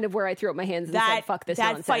that's kind of where I threw up my hands and said, fuck this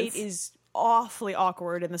nonsense. That fight is awfully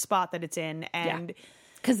awkward in the spot that it's in. And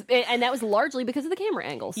and that was largely because of the camera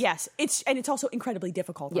angles. yes, it's also incredibly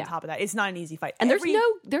difficult on top of that. It's not an easy fight. And there's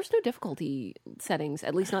no difficulty settings,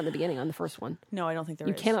 at least not in the beginning on the first one. No, I don't think there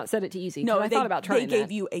is. You cannot set it to easy. No, I thought about trying they gave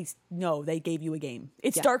that. you they gave you a game.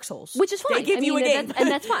 It's Dark Souls, Which is fine. They give you a game, and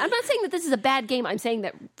that's fine. I'm not saying that this is a bad game. I'm saying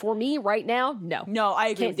that for me right now, no. No, I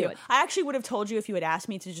agree Can't with you. do it. I actually would have told you if you had asked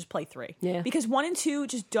me to just play 3. Yeah. Because 1 and 2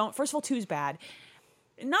 just don't. First of all, 2 is bad.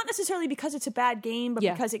 Not necessarily because it's a bad game, but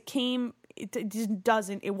because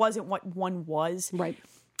it wasn't what 1 was. Right.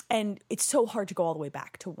 And it's so hard to go all the way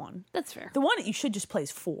back to 1. That's fair. The one that you should just play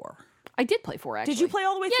is 4. I did play 4, actually. Did you play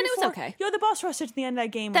all the way through 4? Yeah, and it was okay. Yo, the boss rush at the end of that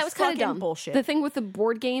game was That was kind of fucking dumb. bullshit. The thing with the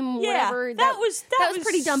board game, Yeah, whatever. that was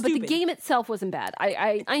pretty dumb, but stupid. the game itself wasn't bad.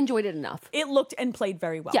 I enjoyed it enough. It looked and played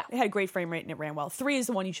very well. Yeah. It had a great frame rate and it ran well. 3 is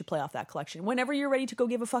the one you should play off that collection. Whenever you're ready to go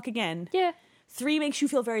give a fuck again, Yeah. 3 makes you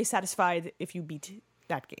feel very satisfied if you beat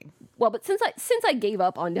that game. Well, but since I gave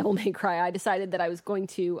up on Devil May Cry, I decided that I was going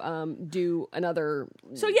to do another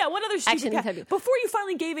So yeah, what other stupid Action-heavy. before you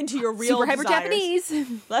finally gave into your real super hyper desires,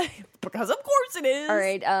 Japanese. like, because of course it is. All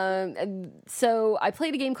right. So I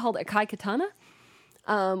played a game called Akai Katana,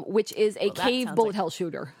 which is a that cave sounds bullet like- hell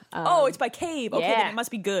shooter. Oh, it's by Cave. Okay, yeah. then it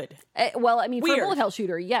must be good. For a Weird. bullet hell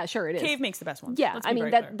shooter, yeah, sure it is. Cave makes the best ones. Yeah, Let's be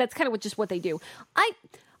very clear. that's kind of just what they do.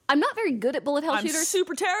 I'm not very good at bullet hell I'm shooters.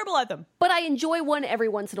 super terrible at them. But I enjoy one every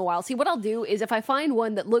once in a while. See, what I'll do is if I find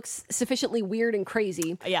one that looks sufficiently weird and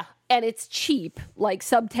crazy, Yeah. and it's cheap, like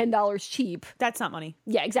sub $10 cheap. That's not money.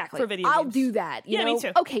 Yeah, exactly. For video I'll games. do that. You Yeah, know? me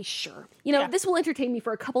too. Okay, sure. Yeah. This will entertain me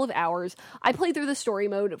for a couple of hours. I played through the story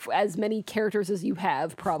mode as many characters as you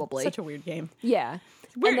have, probably. Such a weird game. Yeah.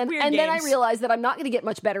 Weird- and weird then I games. realized that I'm not going to get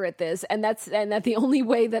much better at this, and that the only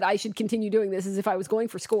way that I should continue doing this is if I was going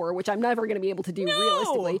for score, which I'm never going to be able to do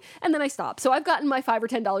realistically. And then I stopped. So I've gotten my $5 or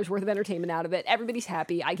 $10 worth of entertainment out of it. Everybody's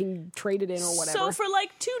happy. I can trade it in or whatever. So for like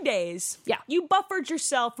 2 days, Yeah. you buffered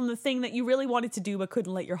yourself from the thing that you really wanted to do but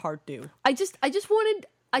couldn't let your heart do. I just wanted.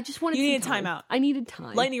 You You needed time out. I needed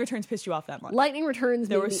time. Lightning Returns pissed you off that much. Lightning Returns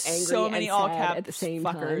There made were me angry so many and all sad caps at the same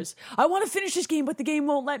fuckers. time. I want to finish this game, but the game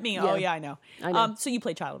won't let me. Oh yeah, I know. I know. So you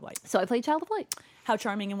play Child of Light. So I played Child of Light. How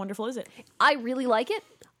charming and wonderful is it? I really like it.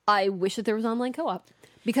 I wish that there was online co-op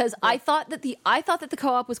because I thought that the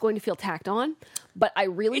co-op was going to feel tacked on, but I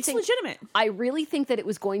really It's think legitimate. I really think that it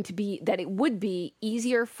would be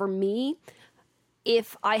easier for me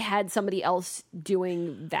if I had somebody else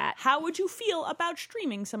doing that. How would you feel about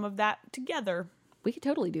streaming some of that together? We could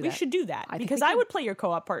totally do that. We should do that I think because we I could. would play your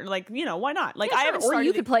co-op partner. Like, why not? Like, Yeah, I sure. haven't Or started.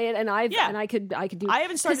 you could play it, and I could do. I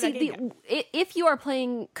haven't started 'Cause that see, game if you are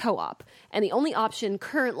playing co-op, and the only option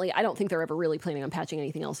currently, I don't think they're ever really planning on patching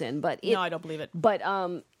anything else in. But No, I don't believe it. But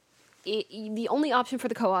the only option for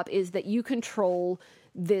the co-op is that you control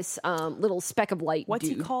this little speck of light. What's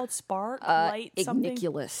he dude. called? Spark? Light? Something?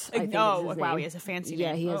 Igniculus. I think Oh, is his wow, name. he has a fancy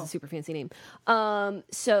Yeah, name. he has Oh. a super fancy name.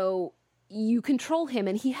 So you control him,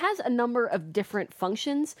 and he has a number of different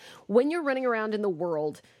functions. When you're running around in the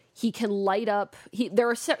world, he can light up. There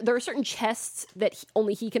are certain chests that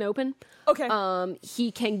only he can open. Okay.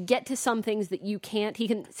 He can get to some things that you can't. He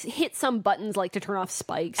can hit some buttons like to turn off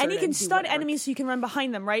spikes, And or he to can do stun whatever. enemies so you can run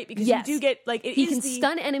behind them, right? Because Yes. you do get, like, He can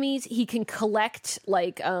stun enemies. He can collect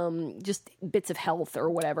like just bits of health or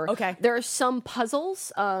whatever. Okay. There are some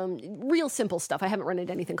puzzles, real simple stuff. I haven't run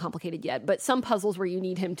into anything complicated yet, but some puzzles where you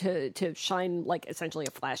need him to shine like essentially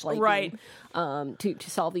a flashlight, Right. beam, to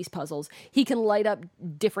solve these puzzles. He can light up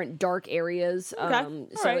different dark areas. Okay.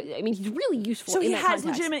 So All right. I mean, he's really useful. So in he that has context.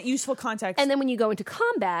 legitimate, useful context. And then when you go into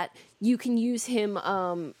combat, you can use him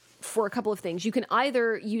for a couple of things. You can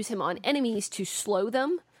either use him on enemies to slow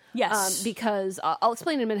them. Yes. Because I'll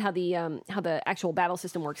explain in a minute how the actual battle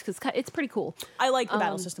system works, because it's pretty cool. I like the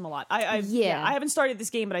battle system a lot. I haven't started this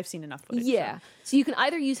game, but I've seen enough footage. Yeah. So you can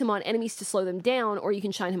either use him on enemies to slow them down, or you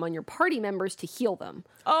can shine him on your party members to heal them.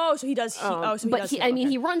 Oh, so he does.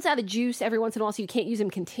 He runs out of juice every once in a while, so you can't use him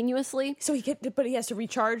continuously. So but he has to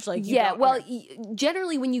recharge.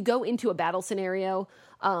 Generally, when you go into a battle scenario,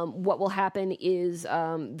 what will happen is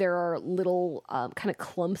there are little kind of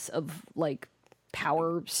clumps of like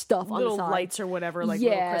power stuff on the side, lights or whatever, like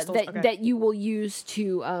little crystals. that you will use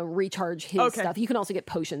to recharge his stuff. You can also get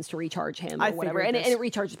potions to recharge him or whatever, and it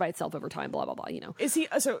recharges by itself over time. Blah blah blah. Is he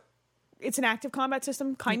so? It's an active combat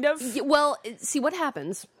system, kind of. Well, see what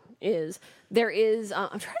happens is there is.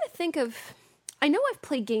 I'm trying to think of. I know I've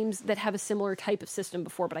played games that have a similar type of system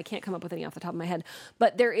before, but I can't come up with any off the top of my head.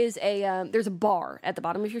 But there is there's a bar at the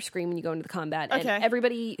bottom of your screen when you go into the combat, and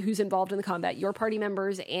everybody who's involved in the combat, your party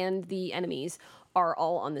members and the enemies, are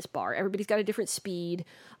all on this bar. Everybody's got a different speed.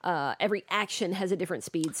 Every action has a different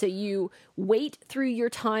speed. So you wait through your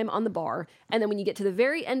time on the bar, and then when you get to the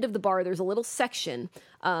very end of the bar, there's a little section.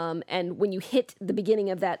 And when you hit the beginning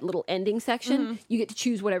of that little ending section, you get to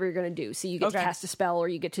choose whatever you're going to do. So you get to cast a spell, or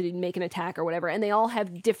you get to make an attack or whatever. And they all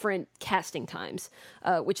have different casting times,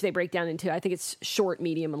 which they break down into, I think it's short,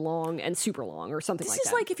 medium, and long, and super long, or something like that. This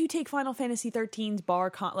is like if you take Final Fantasy XIII's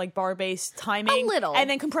bar-based timing, a little, and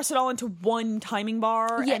then compress it all into one timing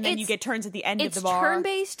bar, and then you get turns at the end of the bar. It's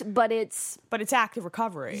turn-based, but it's active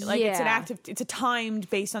recovery. Like it's a timed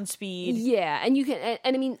based on speed. Yeah, and you can,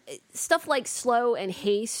 and I mean, stuff like slow and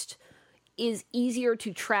haste is easier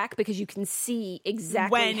to track because you can see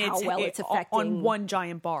exactly how well it's affecting on one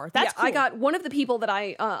giant bar. That's cool. I got one of the people that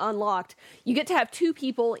I unlocked. You get to have 2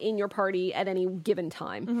 people in your party at any given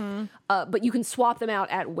time, but you can swap them out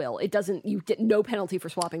at will. It doesn't. You get no penalty for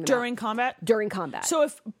swapping them during out. combat. During combat. So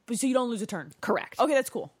you don't lose a turn. Correct. Okay, that's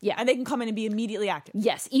cool. Yeah, and they can come in and be immediately active.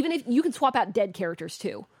 Yes, even if you can swap out dead characters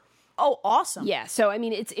too. Oh, awesome! Yeah, so I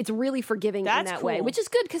mean, it's really forgiving in that way, which is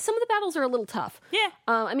good because some of the battles are a little tough. Yeah,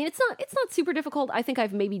 I mean, it's not super difficult. I think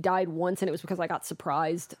I've maybe died once, and it was because I got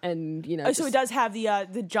surprised, and so it does have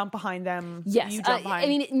the jump behind them. Yes, you jump behind. I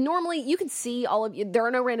mean, normally you can see all of you. There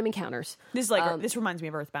are no random encounters. This is like this reminds me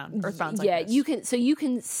of Earthbound. Earthbound's yeah, like this. you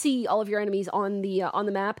can see all of your enemies on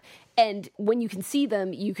the map. And when you can see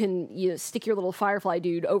them, you can stick your little firefly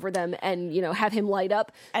dude over them and have him light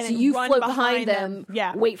up. And so you float behind them,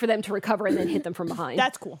 wait for them to recover, and then hit them from behind.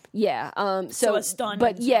 That's cool. Yeah. So a stun.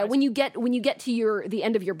 But yeah, when you get to the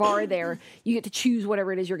end of your bar there, you get to choose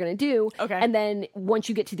whatever it is you're going to do. Okay. And then once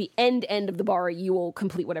you get to the end of the bar, you will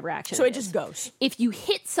complete whatever action. So it just goes. If you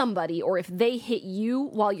hit somebody, or if they hit you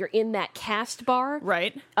while you're in that cast bar,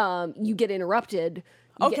 right? You get interrupted.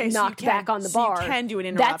 Get knocked back on the bar. You can do an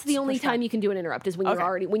interrupt. That's the only time you can do an interrupt is when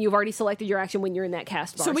you've already selected your action when you're in that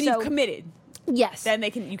cast bar. So when you've committed. Yes. Then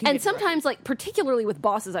you can And sometimes, like, particularly with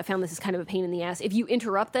bosses, I found this is kind of a pain in the ass. If you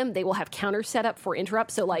interrupt them, they will have counters set up for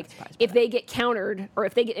interrupts. So, like, if they get countered, or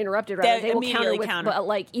if they get interrupted, rather, they will counter with,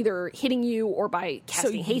 like, either hitting you or by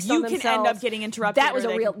casting haste on themselves. You can end up getting interrupted. That was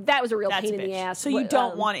a real pain in the ass. So you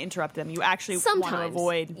don't want to interrupt them. You actually want to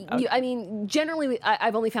avoid. I mean, generally,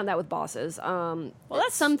 I've only found that with bosses. Well,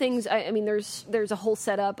 that's some things. I mean, there's a whole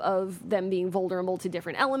setup of them being vulnerable to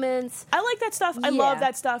different elements. I like that stuff. I love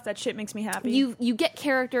that stuff. That shit makes me happy. You get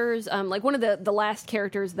characters, like one of the last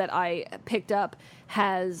characters that I picked up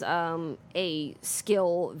has a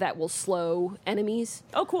skill that will slow enemies.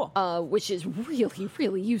 Oh, cool. Which is really,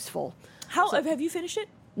 really useful. Have you finished it?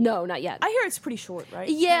 No, not yet. I hear it's pretty short, right?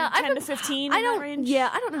 Yeah, 10 to 15 in that range? Yeah,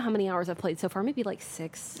 I don't know how many hours I've played so far. Maybe like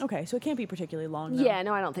 6. Okay, so it can't be particularly long, though. Yeah,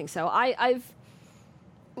 no, I don't think so. I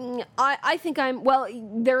think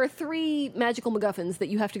there are 3 magical MacGuffins that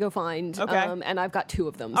you have to go find. Okay. And I've got 2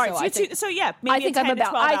 of them. All right, maybe I think I'm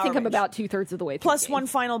about 2/3 of the way through. Plus one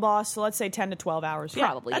final boss, so let's say 10 to 12 hours.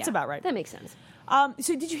 Probably, that's about right. That makes sense.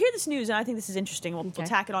 So did you hear this news? And I think this is interesting. We'll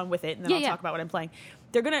tack it on with it, and then I'll talk about what I'm playing.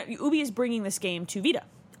 Ubi is bringing this game to Vita.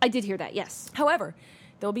 I did hear that, yes. However,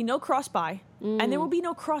 there will be no cross-buy, and there will be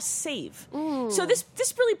no cross-save. So this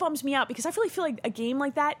really bums me out, because I really feel like a game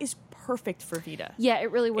like that is perfect for Vita. Yeah,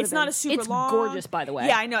 it really would have been. It's not a super long... It's gorgeous, by the way.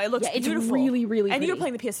 Yeah, I know. It looks beautiful. It's really, really And pretty. you're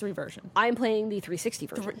playing the PS3 version. I'm playing the 360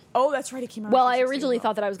 version. Oh, that's right. It came out Well, I originally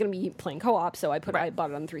thought that I was going to be playing co-op, so I bought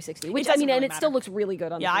it on the 360. Which, I mean, and it still looks really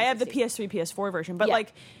good on the 360. Yeah, I have the PS3, PS4 version, but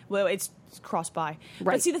it's cross-buy.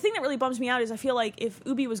 Right. But see, the thing that really bums me out is I feel like if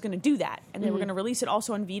Ubi was going to do that, and they were going to release it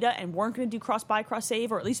also on Vita, and weren't going to do cross-buy,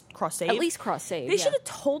 cross-save, or at least cross-save. They should have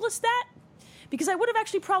told us that, because I would have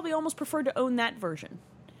actually probably almost preferred to own that version.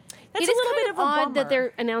 That's It a is little kind bit of of a odd bummer. that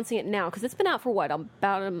they're announcing it now because it's been out for what,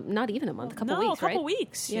 about not even a month, a couple weeks, a couple right?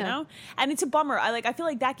 weeks, you Yeah. know? And it's a bummer. I feel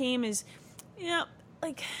like that game is, you know,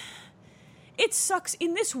 like, it sucks.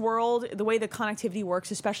 In this world, the way the connectivity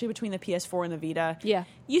works, especially between the PS4 and the Vita, Yeah.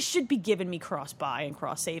 you should be giving me cross-buy and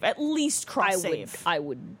cross-save. At least cross-save. I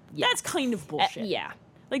would. Yeah. That's kind of bullshit. Yeah.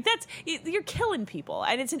 Like, you're killing people,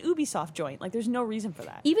 and it's an Ubisoft joint. Like, there's no reason for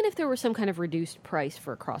that. Even if there was some kind of reduced price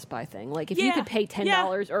for a cross-buy thing, like if you Yeah. could pay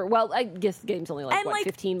 $10, or well, I guess the game's only And, like,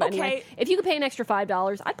 15, but anyway, okay. if you could pay an extra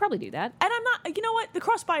 $5, I'd probably do that. And I'm not, you know what? The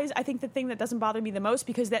cross-buy is, I think, the thing that doesn't bother me the most,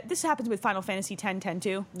 because this happens with Final Fantasy X,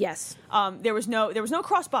 too. Yes, There was no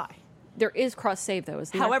cross-buy. there is cross-save though.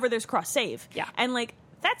 Isn't there? However, there's cross-save. Yeah. And, like,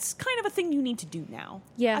 that's kind of a thing you need to do now.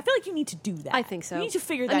 Yeah. I feel like you need to do that. I think so. You need to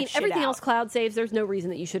figure that shit everything out. else cloud saves. There's no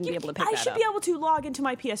reason that you shouldn't be able to pick I that should up. be able to log into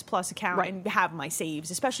my PS Plus account Right. and have my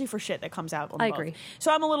saves, especially for shit that comes out on I both. agree.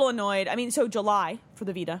 So I'm a little annoyed. I mean, so July for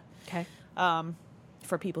the Vita. Okay.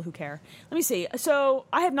 For people who care. Let me see. So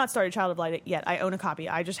I have not started Child of Light yet. I own a copy.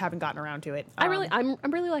 I just haven't gotten around to it. I'm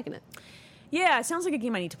really liking it. Yeah, it sounds like a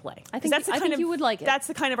game I need to play. I think- that's the I kind think of, you would like it. That's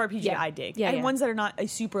the kind of RPG Yeah. I dig. Yeah, and yeah. ones that are not a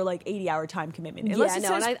super like 80-hour time commitment. Unless it no,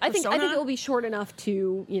 says and I think Persona, it will be short enough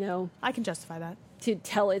to I can justify that. to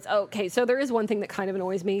tell it's okay. So there is one thing that kind of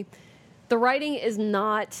annoys me. The writing is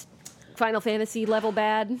not Final Fantasy level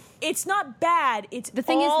bad. It's not bad. It's The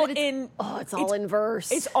thing all is that it's all in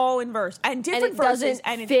verse. It's all in verse and and different it verses doesn't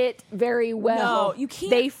and fit very well. No, you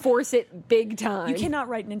can't- They force it big time. you cannot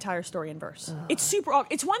write an entire story in verse. It's super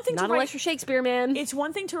awkward. It's one thing Not to unless write you're Shakespeare, man. It's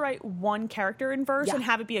one thing to write one character in verse Yeah. and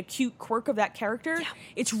have it be a cute quirk of that character. Yeah.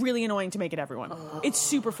 It's really annoying to make it everyone. It's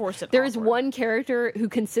super forced. There is one character who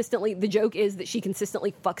consistently. The joke is that she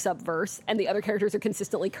consistently fucks up verse, and the other characters are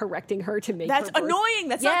consistently correcting her to make. That's her verse. annoying.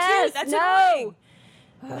 That's Yes, not cute. That's no. annoying.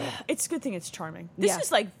 It's a good thing it's charming. This Yeah.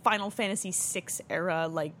 is like Final Fantasy VI era,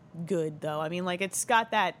 like good though. I mean, like it's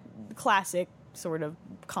got that classic sort of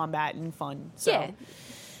combat and fun. So, Yeah.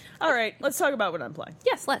 all right, let's talk about what I'm playing.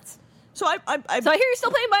 Yes, let's. So So I hear you're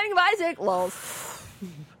still playing Binding of Isaac. Lols.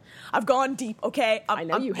 I've gone deep. Okay, I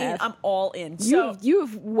know you have. I'm all in. So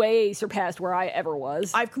You've way surpassed where I ever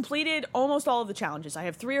was. I've completed almost all of the challenges. I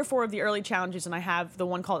have 3 or 4 of the early challenges, and I have the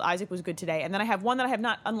one called Isaac Was Good Today. And then I have one that I have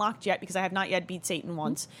not unlocked yet because I have not yet beat Satan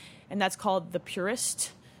once, and that's called The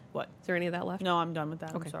Purist. What? Is there any of that left? No, I'm done with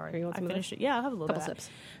that. Okay. I'm sorry. Here, you want I some of finished this? it. Yeah, I'll have a little Couple bit. sips.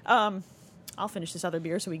 I'll finish this other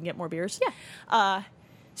beer so we can get more beers. Yeah.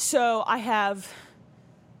 So I have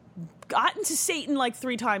gotten to Satan like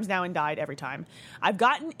 3 times now and died every time. I've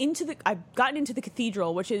gotten into the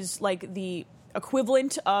cathedral, which is like the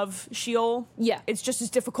equivalent of Sheol. Yeah. It's just as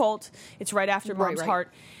difficult. It's right after Mom's right.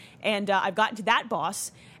 Heart. And I've gotten to that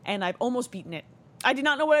boss, and I've almost beaten it. I did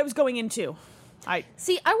not know what I was going into.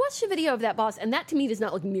 See, I watched a video of that boss, and that to me does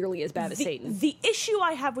not look nearly as bad as Satan. The issue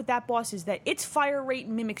I have with that boss is that its fire rate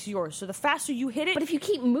mimics yours. So the faster you hit it, But if you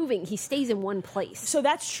keep moving, he stays in one place. so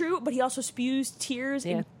that's true. But he also spews tears.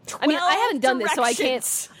 Yeah. In I mean, I haven't done this, so I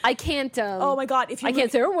directions. can't. Oh my God, if you're I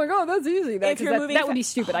can't say, oh my God, that's easy. If you're moving that would be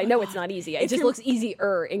stupid. I know it's not easy. It If just you're- looks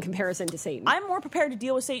easier in comparison to Satan. I'm more prepared to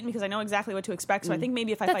deal with Satan because I know exactly what to expect. So I think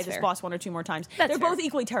maybe if I That's fight this fair. boss 1 or 2 more times, That's they're fair. both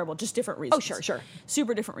equally terrible, just different reasons. sure.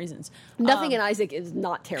 Super different reasons. Nothing in Isaac is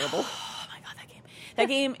not terrible. Oh my God, that game. That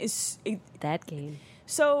game is That game.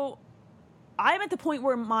 so. I'm at the point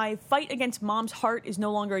where my fight against Mom's Heart is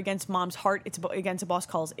no longer against Mom's Heart. It's against a boss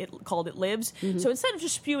called It Lives. Mm-hmm. So instead of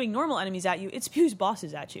just spewing normal enemies at you, it spews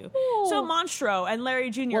bosses at you. Ooh. So Monstro and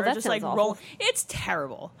Larry Jr. Well, are that just like sounds rolling. awful. It's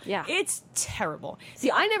terrible. Yeah. It's terrible.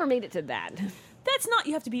 See, I never made it to that. That's not,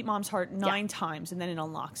 you have to beat Mom's Heart 9 times and then it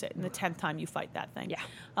unlocks it. And the 10th time you fight that thing.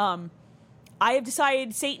 Yeah. I have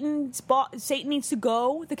decided Satan needs to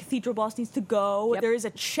go. The cathedral boss needs to go. Yep. There is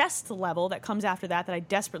a chest level that comes after that I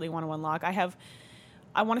desperately want to unlock.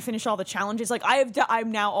 I want to finish all the challenges. Like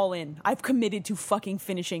I'm now all in. I've committed to fucking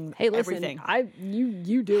finishing Hey, listen, everything.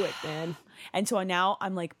 you do it, man. And so now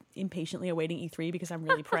I'm like impatiently awaiting E3 because I'm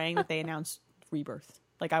really praying that they announce Rebirth.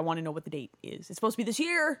 Like I want to know what the date is. It's supposed to be this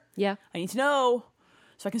year. Yeah. I need to know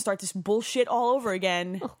so I can start this bullshit all over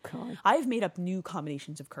again. Oh God. I've made up new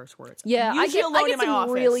combinations of curse words. Yeah, I'm I usually get alone in my some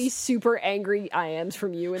office. really super angry IMs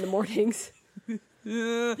from you in the mornings.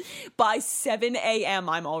 By 7 a.m.,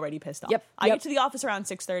 I'm already pissed off. Yep, I yep. get to the office around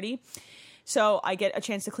 6:30, so I get a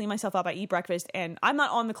chance to clean myself up. I eat breakfast, and I'm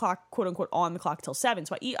not on the clock, quote unquote, on the clock till 7.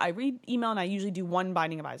 So I read email, and I usually do one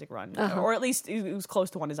Binding of Isaac run, or at least as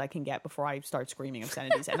close to one as I can get before I start screaming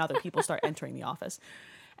obscenities and other people start entering the office.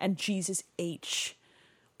 And Jesus H.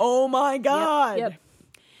 Oh my God. Yep.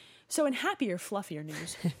 So in happier, fluffier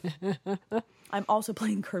news, I'm also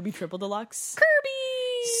playing Kirby Triple Deluxe.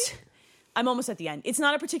 Kirby! I'm almost at the end. It's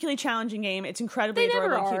not a particularly challenging game. It's incredibly They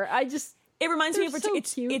never adorable. are. It reminds me of so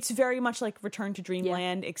cute. it's very much like Return to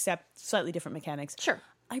Dreamland, except slightly different mechanics. Sure.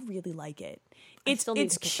 I really like it. still need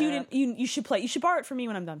It's to pick cute, that and up. you should play. You should borrow it from me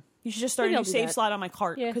when I'm done. You should just start Maybe a I'll new do save that. slot on my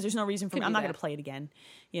cart Yeah. because there's no reason for me. Could I'm do not going that. to play it again.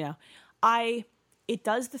 You know, it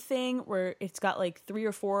does the thing where it's got like 3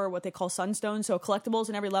 or 4 what they call sunstones, so collectibles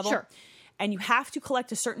in every level. Sure. And you have to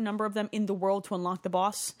collect a certain number of them in the world to unlock the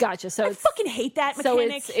boss. Gotcha. So I fucking hate that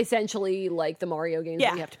mechanic. So it's essentially like the Mario games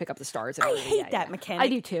where you have to pick up the stars. And I everything. hate that mechanic. I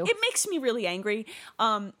do too. It makes me really angry.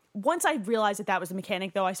 Once I realized that was the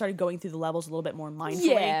mechanic, though, I started going through the levels a little bit more mindfully,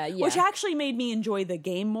 Yeah. which actually made me enjoy the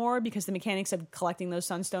game more because the mechanics of collecting those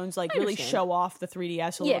sunstones like really understand. show off the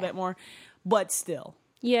 3DS a little bit more. But still,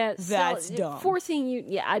 Yeah, That's dumb. Forcing you.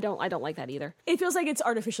 Yeah, I don't like that either. it feels like it's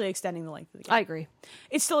artificially extending the length of the game. I agree.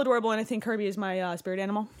 It's still adorable, and I think Kirby is my spirit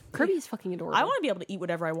animal. Kirby is fucking adorable. I want to be able to eat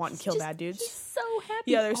whatever I want and kill bad dudes. He's so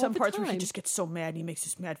happy. Yeah, there's all some the parts where he time. just gets so mad and he makes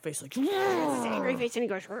this mad face like, angry face and he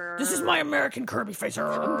goes. this is my American Kirby face.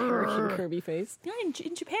 American Kirby face. Yeah, in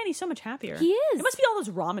Japan, he's so much happier. He is. It must be all those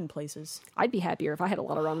ramen places. I'd be happier if I had a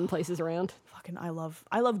lot of ramen places around. Fucking, I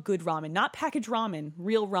love good ramen, not packaged ramen,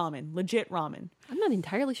 real ramen, legit ramen. I'm not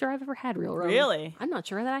entirely sure I've ever had real ramen. Really? I'm not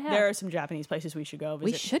sure that I have. There are some Japanese places we should go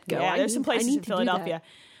visit. We should go. Yeah, I there's some need- I places need in to do Philadelphia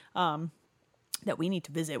that we need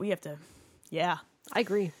to visit. We have to. Yeah. I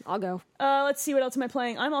agree. I'll go. Let's see what else am I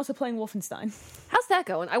playing. I'm also playing Wolfenstein. How's that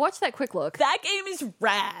going? I watched that quick look. That game is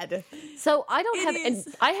rad. So I don't It have, is.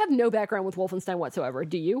 and I have no background with Wolfenstein whatsoever.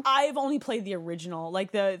 Do you? I've only played the original,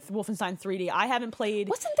 like the Wolfenstein 3D. I haven't played.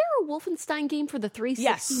 Wasn't there a Wolfenstein game for the 360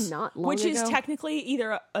 Yes, not long which ago? is technically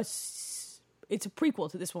either it's a prequel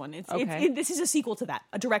to this one. Okay. This is a sequel to that,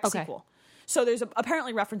 a direct Okay. sequel. So there's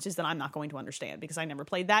apparently references that I'm not going to understand because I never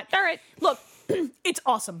played that. All right. Look, it's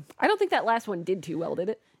awesome. I don't think that last one did too well, did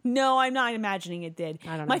it? No, I'm not imagining it did.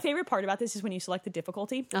 I don't know. My favorite part about this is when you select the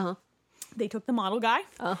difficulty. Uh-huh. They took the model guy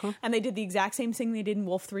and they did the exact same thing they did in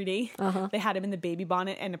Wolf 3D. They had him in the baby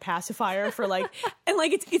bonnet and a pacifier for like, and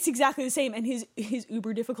like it's exactly the same. And his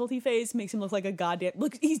uber difficulty phase makes him look like a goddamn.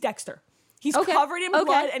 Look, he's Dexter. He's Okay. covered in Okay.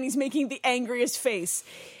 blood and he's making the angriest face.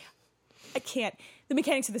 I can't. The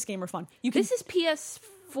mechanics of this game are fun. You can This is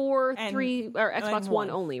PS4, and- 3, or and Xbox One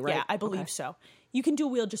only, right? Yeah, I believe Okay. so. You can dual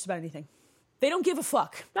wield just about anything. They don't give a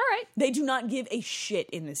fuck. All right. They do not give a shit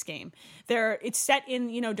in this game. It's set in,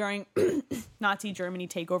 during Nazi Germany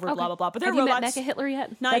takeover, blah, blah, blah. But there Have are you robots. met Mecha Hitler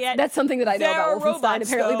yet? Not that's, yet. That's something that I know There are about Wolfenstein. robots,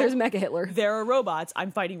 Apparently though. there's Mecha Hitler. There are robots.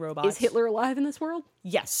 I'm fighting robots. Is Hitler alive in this world?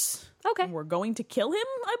 Yes. Okay. And we're going to kill him,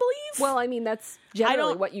 I believe. Well, I mean, that's I generally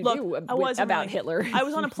don't what you look, do I wasn't about really- Hitler. I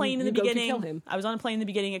was on a plane in the You go to beginning. kill him. I was on a plane in the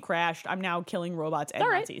beginning. It crashed. I'm now killing robots and All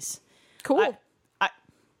right. Nazis. Cool. I-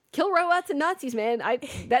 Kill robots and Nazis, man.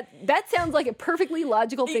 That sounds like a perfectly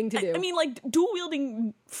logical thing to do. I mean, like, dual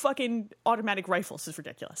wielding fucking automatic rifles is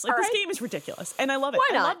ridiculous. Like, All this right. game is ridiculous. And I love it. Why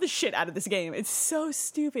not? I love the shit out of this game. It's so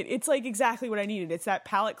stupid. It's like exactly what I needed. It's that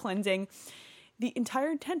palate cleansing. The entire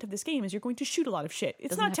intent of this game is you're going to shoot a lot of shit. It's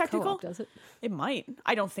Doesn't not have technical. co-op, does it? It might.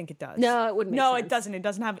 I don't think it does. No, it wouldn't make No, sense. it doesn't. It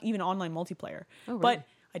doesn't have even online multiplayer. Oh, really? But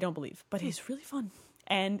I don't believe. But it's really fun.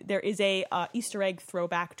 And there is a Easter egg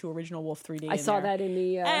throwback to original Wolf 3D. I saw that in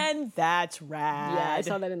the. and that's rad. yeah, I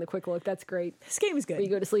saw that in the quick look. That's great. This game is good. Where you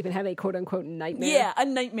go to sleep and have a quote unquote nightmare. Yeah, a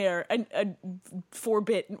nightmare, a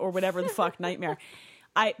 4-bit or whatever the fuck nightmare.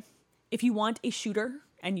 If you want a shooter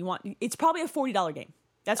and you want, it's probably a $40 game.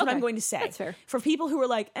 That's what Okay, I'm going to say. that's fair. For people who are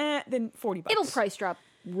like, then $40. It'll price drop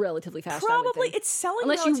relatively fast. I would Probably. think. It's selling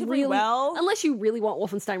unless relatively you really, well. Unless you really want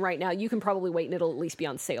Wolfenstein right now, you can probably wait and it'll at least be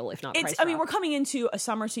on sale, if not price drop. I mean, we're coming into a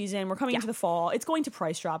summer season. We're coming into the fall. It's going to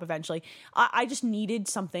price drop eventually. I just needed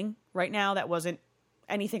something right now that wasn't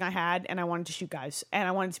anything I had, and I wanted to shoot guys, and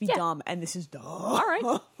I wanted it to be dumb, and this is dumb. All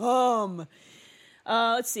right.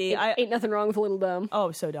 Let's see. Ain't nothing wrong with a little dumb.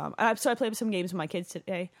 Oh, so dumb. So I played some games with my kids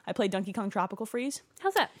today. I played Donkey Kong Tropical Freeze.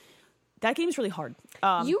 How's that? That game's really hard.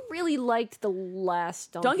 You really liked the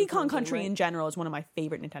last Donkey Kong game, Country right? in general is one of my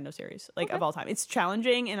favorite Nintendo series, of all time. It's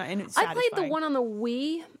challenging and it's I satisfying. played the one on the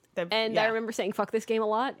Wii, and yeah. I remember saying "fuck this game" a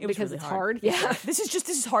lot It was because really it's hard. Yeah, Yeah, this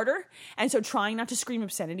is harder, and so trying not to scream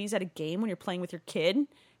obscenities at a game when you're playing with your kid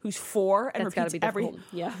who's 4 and that's got to repeats be every. difficult.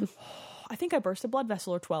 Yeah, I think I burst a blood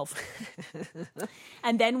vessel or 12.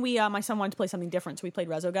 And then my son wanted to play something different, so we played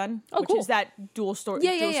Resogun, which cool. is that dual stick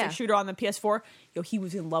shooter on the PS4. Yo, he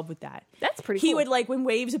was in love with that. That's pretty He cool. would like when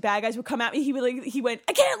waves of bad guys would come at me. He went,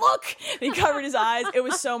 I can't look. And he covered his eyes. It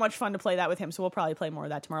was so much fun to play that with him. So we'll probably play more of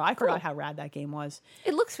that tomorrow. I forgot how rad that game was.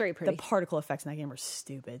 it looks very pretty. The particle effects in that game were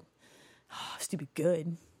stupid. Stupid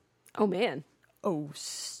good. Oh man, Oh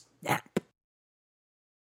snap.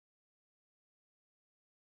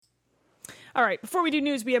 All right, before we do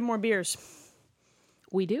news, we have more beers.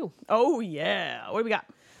 We do. Oh, yeah. What do we got?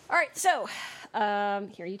 All right, so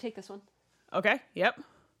here, you take this one. Okay, yep.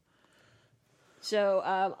 So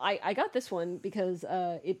I got this one because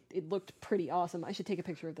it looked pretty awesome. I should take a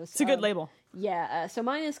picture of this. It's a good label. Yeah, so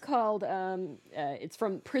mine is called, it's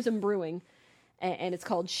from Prism Brewing, and it's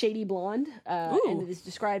called Shady Blonde, and it is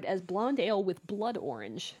described as blonde ale with blood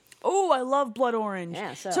orange. Oh, I love blood orange.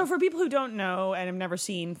 Yeah, so for people who don't know and have never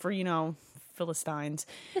seen, for, Philistines,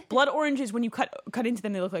 blood oranges, when you cut into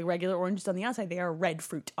them, they look like regular oranges on the outside. They are red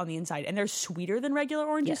fruit on the inside, and they're sweeter than regular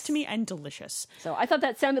oranges to me and delicious. So I thought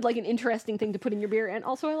that sounded like an interesting thing to put in your beer, and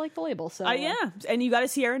also I like the label. So yeah, and you got a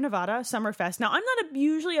Sierra Nevada Summerfest. Now, I'm not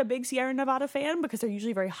usually a big Sierra Nevada fan because they're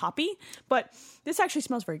usually very hoppy, but this actually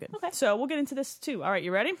smells very good. Okay. So we'll get into this too. All right,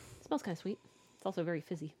 you ready? It smells kind of sweet. It's also very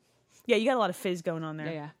fizzy. Yeah, you got a lot of fizz going on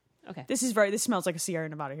there. Yeah. Okay. This smells like a Sierra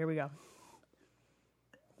Nevada. Here we go.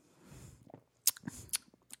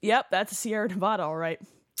 Yep, that's a Sierra Nevada, all right.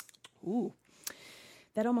 Ooh.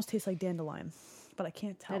 That almost tastes like dandelion, but I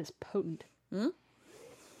can't tell. That is potent.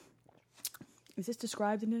 Is this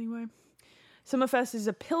described in any way? Summerfest is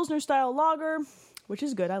a Pilsner-style lager, which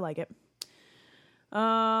is good. I like it.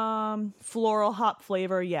 Floral hop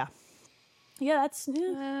flavor, yeah. Yeah, that's...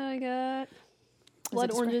 Yeah. I got blood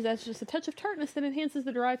oranges. That's just a touch of tartness that enhances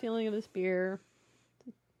the dry feeling of this beer.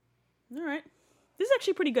 All right. This is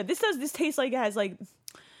actually pretty good. This tastes like it has, like...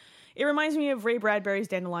 It reminds me of Ray Bradbury's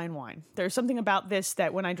Dandelion Wine. There's something about this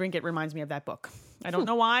that when I drink it reminds me of that book. I don't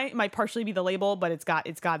know why. It might partially be the label, but it's got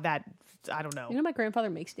that, I don't know. You know, my grandfather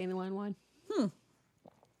makes dandelion wine.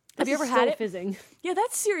 Have you ever had it? Fizzing. Yeah,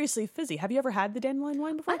 that's seriously fizzy. Have you ever had the dandelion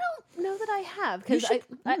wine before? I don't know that I have, because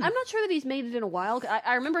I'm not sure that he's made it in a while.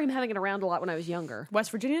 I remember him having it around a lot when I was younger.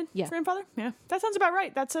 West Virginian? Yeah. Grandfather? Yeah. That sounds about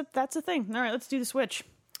right. That's a thing. All right, let's do the switch.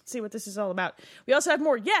 See what this is all about. We also have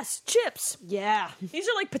more chips. Yeah. These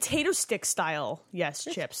are like potato stick style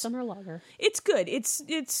chips. Summer lager. It's good.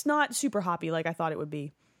 It's not super hoppy like I thought it would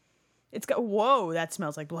be. It's got whoa, that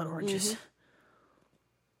smells like blood oranges.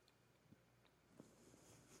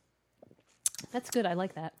 That's good. I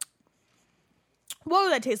like that. Whoa,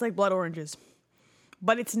 that tastes like blood oranges.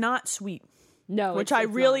 But it's not sweet. No, which I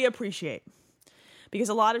really appreciate. Because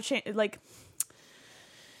a lot of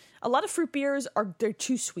fruit beers they're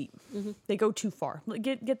too sweet. They go too far.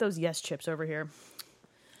 Get those chips over here.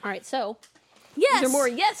 All right, so yes, these are more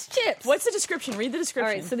chips. What's the description? Read the description.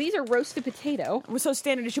 All right, so these are roasted potato. So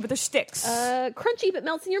standard issue, but they're sticks. Crunchy but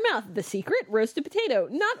melts in your mouth. The secret, roasted potato.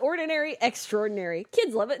 Not ordinary, extraordinary.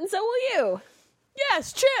 Kids love it, and so will you.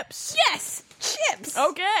 Yes, chips. Yes, chips.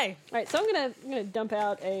 Okay. All right, so I'm gonna dump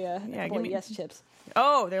out a couple of chips.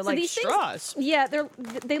 Oh, they're like these straws. Yeah,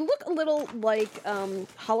 they look a little like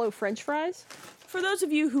hollow French fries. For those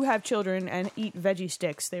of you who have children and eat veggie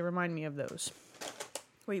sticks, they remind me of those.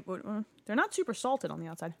 Wait, what? They're not super salted on the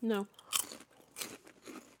outside. No.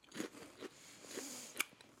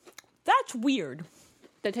 That's weird.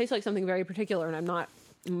 That tastes like something very particular, and I'm not.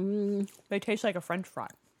 They taste like a French fry.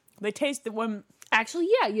 They taste Actually,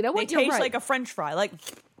 yeah, you know what? They taste like a French fry, like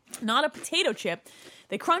not a potato chip.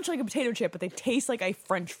 They crunch like a potato chip, but they taste like a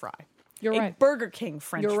French fry. You're right. Burger King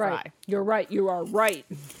French fry. Right. You're right. You are right.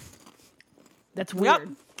 That's weird. Yep.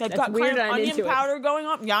 That's got weird. kind of onion powder going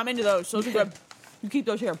on. Yeah, I'm into those. Those are good. You keep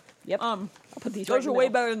those here. Yep. I'll put these. Those are way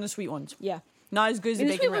better than the sweet ones. Yeah. Not as good as the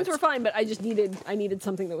bacon bacon sweet ones were fine, but I needed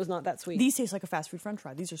something that was not that sweet. These taste like a fast food French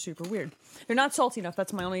fry. These are super weird. They're not salty enough.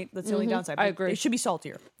 That's the only downside. I agree. They should be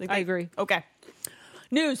saltier. I agree. Okay.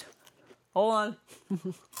 News. Hold on.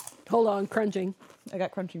 Hold on, crunching. I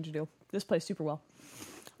got crunching to do. This plays super well.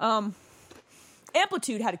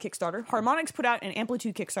 Amplitude had a Kickstarter. Harmonix put out an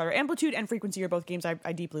Amplitude Kickstarter. Amplitude and Frequency are both games I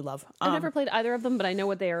deeply love. I've never played either of them, but I know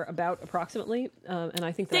what they are about approximately, and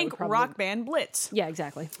I think that would probably... Rock Band Blitz. Yeah,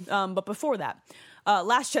 exactly. But before that,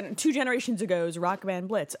 2 generations ago's Rock Band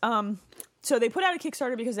Blitz. So they put out a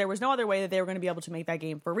Kickstarter because there was no other way that they were going to be able to make that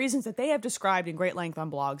game for reasons that they have described in great length on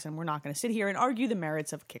blogs, and we're not going to sit here and argue the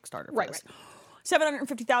merits of Kickstarter. Right.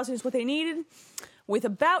 750,000 is what they needed. With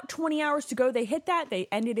about 20 hours to go, they hit that. They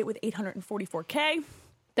ended it with 844K.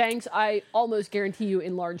 Thanks, I almost guarantee you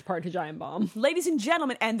in large part to Giant Bomb. Ladies and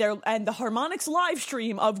gentlemen, and the Harmonix live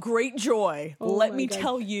stream of great joy. Let me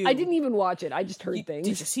tell you. I didn't even watch it. I just heard things.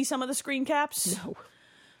 Did you see some of the screen caps? No.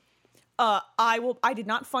 I did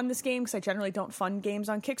not fund this game because I generally don't fund games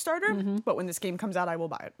on Kickstarter, but when this game comes out, I will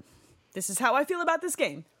buy it. This is how I feel about this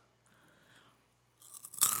game.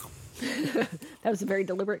 That was a very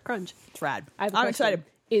deliberate crunch. It's rad. I have a I'm question. excited.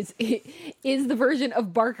 is the version of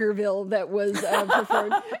Barkerville that was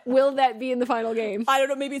performed. Will that be in the final game? I don't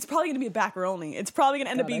know. Maybe it's probably going to be a backer only. It's probably going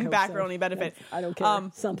to end up God, I being hope backer so. only benefit. I don't care.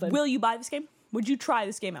 Something. Will you buy this game? Would you try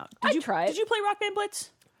this game out? I'd try it. Did you play Rock Band Blitz?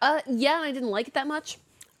 Yeah, and I didn't like it that much.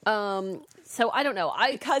 So I don't know.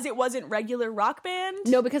 Because it wasn't regular Rock Band?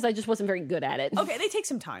 No, because I just wasn't very good at it. Okay, they take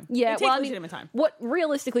some time. Yeah, they take well, I mean, legitimate time. what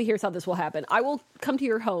realistically, here's how this will happen. I will come to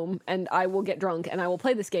your home and I will get drunk and I will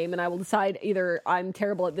play this game and I will decide either I'm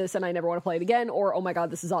terrible at this and I never want to play it again, or oh my god,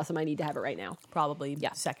 this is awesome, I need to have it right now. Probably,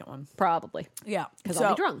 yeah. Second one. Probably. Yeah, Because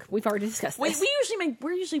I'll be drunk. We've already discussed this.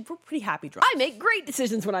 We're pretty happy drunk. I make great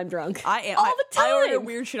decisions when I'm drunk. I am all the time. I order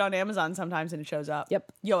weird shit on Amazon sometimes and it shows up.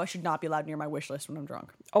 Yep. Yo, I should not be allowed near my wish list when I'm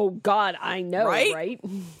drunk. Oh god, I know, right?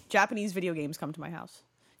 Japanese video games come to my house.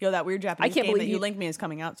 Yo, that weird Japanese game that you linked me is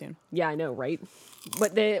coming out soon. Yeah, I know, right?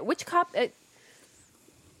 But there's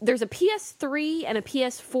a PS3 and a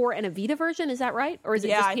PS4 and a Vita version, is that right? Or is it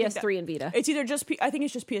just PS3 and Vita? It's either just I think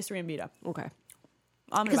it's just PS3 and Vita. Okay.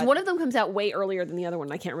 Because one of them comes out way earlier than the other one.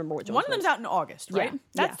 I can't remember which one. One of them's out in August, right? Yeah.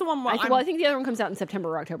 That's the one where I think the other one comes out in September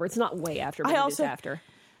or October. It's not way after, but it is after.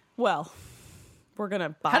 Well, we're going to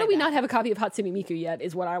buy How do we not have a copy of Hatsune Miku yet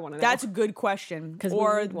is what I want to know. That's a good question.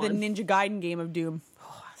 Or the Ninja Gaiden game of Doom.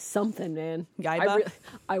 Something, man. Gaiba?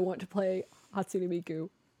 I want to play Hatsune Miku.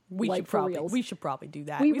 We should probably do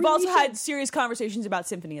that. We've really also had serious conversations about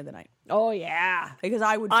Symphony of the Night. Oh yeah, because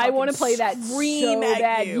I want to play that so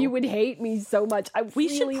bad. You would hate me so much. We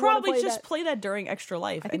should probably just play that during Extra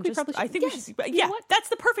Life. I think we probably should. I think we should. Yeah, that's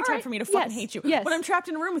the perfect time for me to fucking hate you. Yes. When I'm trapped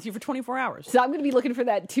in a room with you for 24 hours. So I'm going to be looking for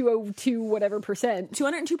that 202 whatever percent.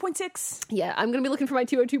 202.6. Yeah, I'm going to be looking for my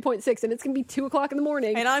 202.6, and it's going to be 2:00 in the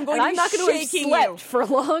morning, and I'm not going to have slept for a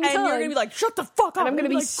long time. And you're going to be like, "Shut the fuck up!" And I'm going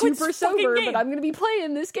to be super sober, but I'm going to be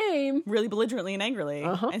playing this game really belligerently and angrily,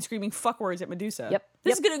 and screaming fuck words at Medusa. Yep.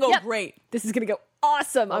 This is going to go great. This is going to go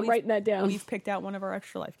awesome. I'm writing that down. We've picked out one of our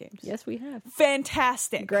Extra Life games. Yes, we have.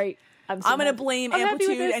 Fantastic. Great. I'm going to blame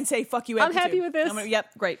Amplitude and say fuck you, Amplitude. I'm happy with this.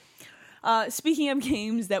 Great. Speaking of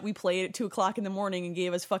games that we played at 2:00 in the morning and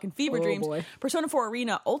gave us fucking fever dreams, boy. Persona 4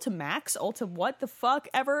 Arena Ultimax, what the fuck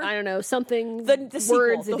ever? I don't know, something. The sequel,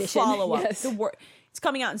 words the edition. follow-up. Yes. It's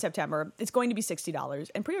coming out in September. It's going to be $60,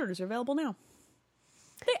 and pre-orders are available now.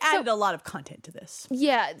 They added a lot of content to this.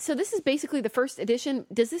 Yeah, so this is basically the first edition.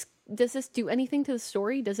 Does this do anything to the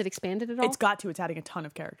story? Does it expand it at all? It's got to. It's adding a ton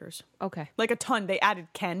of characters. Okay. Like a ton. They added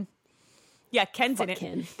Ken. Yeah, Ken's in it.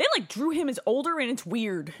 Ken. They drew him as older, and it's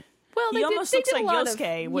weird. Well, he almost looks like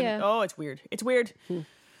Yosuke. Oh, it's weird. It's weird.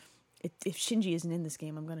 If Shinji isn't in this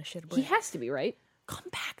game, I'm gonna shit a brick. He has to be, right? Come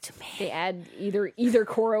back to me. They add either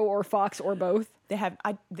Koro or Fox or both. They have.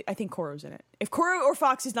 I think Koro's in it. If Koro or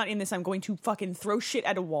Fox is not in this, I'm going to fucking throw shit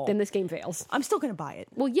at a wall. Then this game fails. I'm still gonna buy it.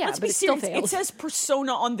 Well, yeah, Let's but be it serious. still fails. It says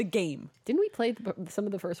Persona on the game. Didn't we play some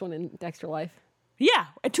of the first one in Extra Life? Yeah,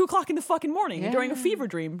 at 2:00 in the fucking morning during a fever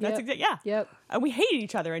dream. That's Yep. And we hated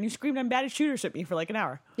each other, and you screamed I'm bad at shooters at me for like an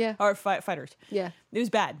hour. Yeah. Or fighters. Yeah. It was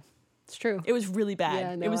bad. It's true. It was really bad.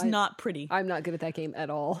 Yeah, no, it was not pretty. I'm not good at that game at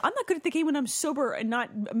all. I'm not good at the game when I'm sober and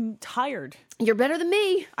I'm tired. You're better than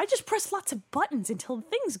me. I just press lots of buttons until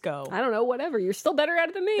things go. I don't know, whatever. You're still better at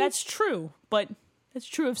it than me. That's true, but it's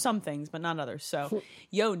true of some things, but not others. So,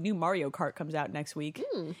 new Mario Kart comes out next week.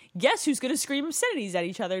 Guess who's going to scream obscenities at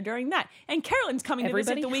each other during that? And Carolyn's coming to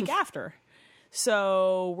visit the week after.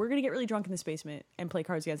 So, we're going to get really drunk in this basement and play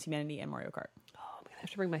Cards Against Humanity and Mario Kart. Oh, I'm going to have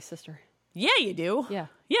to bring my sister. Yeah, you do. Yeah.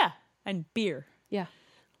 Yeah. And beer. Yeah.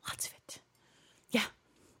 Lots of it. Yeah.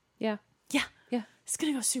 Yeah. Yeah. Yeah. It's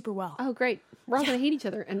going to go super well. Oh, great. We're all going to hate each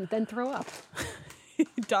other and then throw up.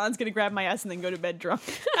 Dawn's going to grab my ass and then go to bed drunk.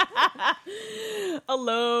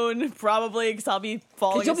 Alone, probably, because I'll be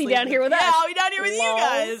falling asleep. You'll be down here with us. Yeah, I'll be down here with you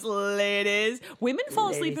guys, ladies. Women fall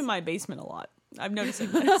asleep in my basement a lot. I'm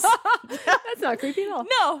noticing this. That's not creepy at all.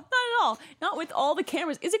 No, not at all. Not with all the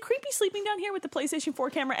cameras. Is it creepy sleeping down here with the PlayStation 4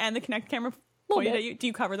 camera and the Kinect camera pointed at you? Do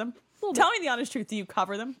you cover them? Tell me the honest truth. Do you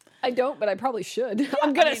cover them? I don't, but I probably should. Yeah,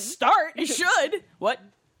 I'm going to start. You should. What?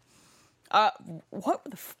 What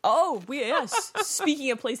the yes. Speaking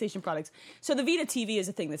of PlayStation products. So the Vita TV is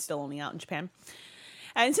a thing that's still only out in Japan.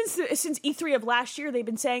 And since E3 of last year, they've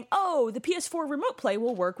been saying, the PS4 Remote Play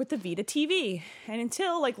will work with the Vita TV. And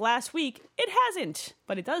until, last week, it hasn't.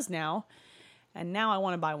 But it does now. And now I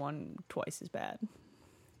want to buy one twice as bad.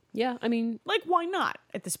 Yeah, I mean... why not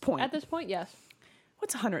at this point? At this point, yes.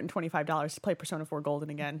 What's $125 to play Persona 4 Golden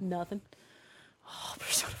again? Nothing. Oh,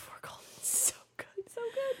 Persona 4 Golden. It's so good. So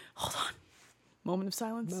good. Hold on. Moment of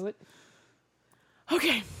silence. Know it.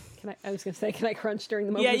 Okay. I was going to say, can I crunch during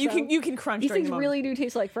the moment? Yeah, of silence? you can crunch These during things the moment. really do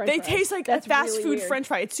taste like French They fries. taste like That's a fast really food weird. French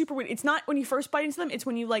fry. It's super weird. It's not when you first bite into them. It's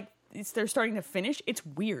when you they're starting to finish. It's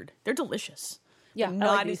weird. They're delicious. Yeah, They're I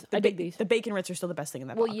not like these. as- I dig these. The bacon Ritz are still the best thing in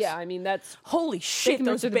that Well, box. yeah, I mean, that's... Holy shit, Bacon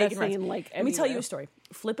those Ritz are the best bacon thing Ritz. in, like, Let me tell you everywhere. a story.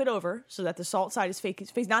 Flip it over so that the salt side is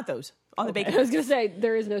face not those on the Okay. bacon. I was going to say,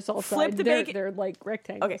 there is no salt Flip side. the they're, bacon- They're like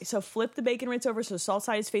rectangles. Okay, so flip the bacon Ritz over so the salt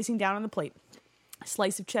side is facing down on the plate.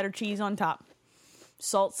 Slice of cheddar cheese on top.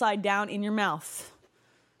 Salt side down in your mouth.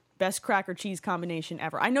 Best cracker cheese combination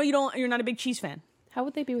ever. I know you're not a big cheese fan. How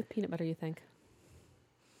would they be with peanut butter, you think?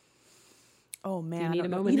 Oh man. Do you need I don't a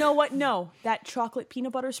know. moment? You know what? No. That chocolate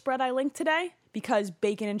peanut butter spread I linked today because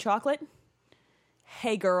bacon and chocolate.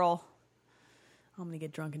 Hey girl. I'm going to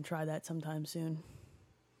get drunk and try that sometime soon.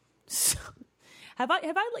 So, have I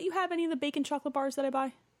let you have any of the bacon chocolate bars that I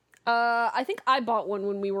buy? I think I bought one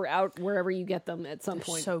when we were out wherever you get them at some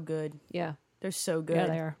point. So good. Yeah. They're so good. Yeah,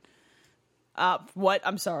 they are. What?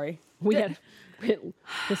 I'm sorry. We had...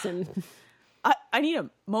 Listen. I need a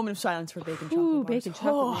moment of silence for bacon chocolate Ooh, bars. bacon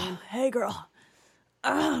chocolate, man. Hey girl.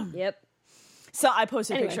 Yep. So I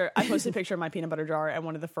posted a Anyway. picture. I posted a picture of my peanut butter jar, and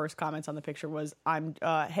one of the first comments on the picture was, "I'm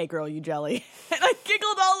hey girl, you jelly," and I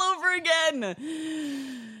giggled all over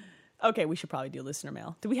again. Okay, we should probably do listener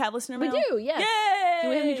mail. Do we have listener We mail? do, yes. Yay! Do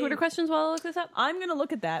we have any Twitter questions while I look this up? I'm gonna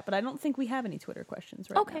look at that, but I don't think we have any Twitter questions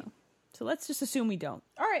right Okay. now. So let's just assume we don't.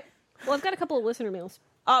 All right. Well, I've got a couple of listener mails.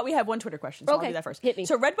 We have one Twitter question, so I'll Okay, do that first. hit me.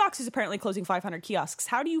 So Redbox is apparently closing 500 kiosks.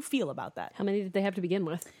 How do you feel about that? How many did they have to begin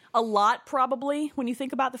with? A lot, probably, when you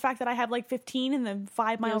think about the fact that I have like 15 in the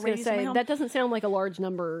 5 I mile was going to radius of my say, home. that doesn't sound like a large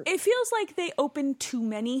number. It feels like they opened too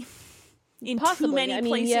many in Possibly. too many I mean,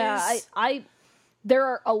 places. yeah, there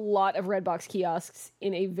are a lot of Redbox kiosks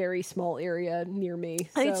in a very small area near me.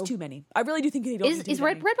 I think it's too many. I really do think they don't need to Is be that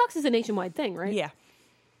many. Redbox is a nationwide thing, right? Yeah.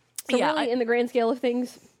 So yeah, really, in the grand scale of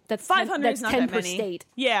things, that's 500 10, is not 10 that per many. state.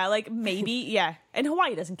 Yeah, like maybe, yeah. And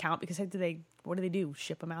Hawaii doesn't count because what do they do?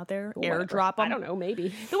 Ship them out there? Airdrop them? I don't know, maybe.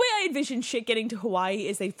 The way I envision shit getting to Hawaii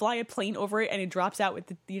is they fly a plane over it and it drops out with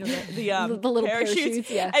the little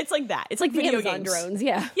parachutes, yeah. It's like that. It's like The video Amazon games. drones,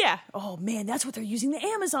 yeah. Yeah. Oh man, that's what they're using the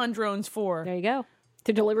Amazon drones for. There you go.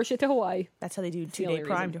 To deliver shit to Hawaii. That's how they do the 2-day only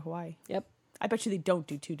Prime reason. to Hawaii. Yep. I bet you they don't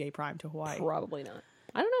do 2-day Prime to Hawaii. Probably not.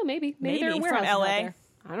 I don't know, maybe. Maybe there are Maybe warehouses from out LA. there.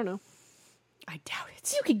 I don't know. I doubt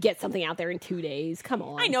it. You could get something out there in 2 days. Come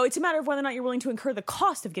on. I know, it's a matter of whether or not you're willing to incur the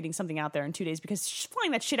cost of getting something out there in 2 days because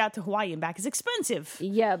flying that shit out to Hawaii and back is expensive.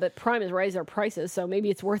 Yeah, but Prime has raised their prices, so maybe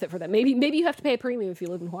it's worth it for them. Maybe you have to pay a premium if you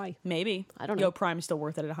live in Hawaii. Maybe. I don't know. Yo, Prime is still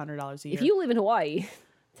worth it at $100 a year. If you live in Hawaii,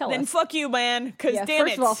 tell then us. fuck you, man, because Yeah, damn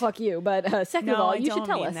first it. of all, fuck you. But second no, of all, I you don't should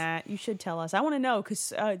tell mean us. that. You should tell us. I want to know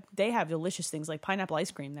because they have delicious things like pineapple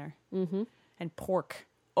ice cream there. Mm-hmm. And pork.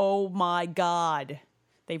 Oh my God.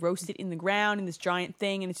 They roast it in the ground in this giant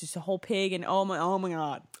thing, and it's just a whole pig, and oh my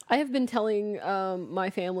God. I have been telling my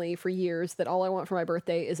family for years that all I want for my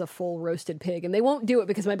birthday is a full roasted pig, and they won't do it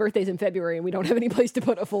because my birthday's in February and we don't have any place to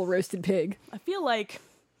put a full roasted pig. I feel like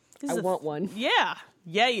this I is a want one. Yeah.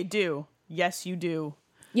 Yeah, you do. Yes, you do.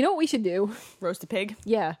 You know what we should do? Roast a pig?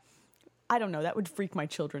 Yeah. I don't know. That would freak my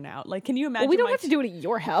children out. Like, can you imagine? Well, we don't my have to do it at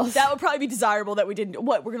your house. That would probably be desirable that we didn't.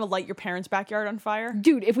 What? We're gonna light your parents' backyard on fire?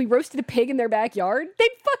 Dude, if we roasted a pig in their backyard, they'd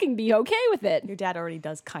fucking be okay with it. Your dad already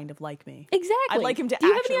does kind of like me. Exactly. I'd like him to Do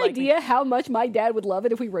you have actually any like me. idea how much my dad would love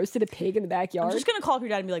it if we roasted a pig in the backyard? I'm just gonna call up your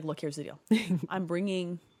dad and be like, "Look, here's the deal. I'm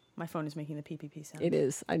bringing." My phone is making the PPP sound. It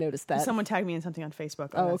is. I noticed that. Someone tagged me in something on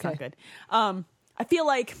Facebook. Oh, That's okay. not good. I feel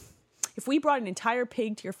like if we brought an entire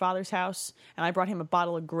pig to your father's house and I brought him a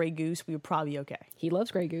bottle of Grey Goose, we would probably be okay. He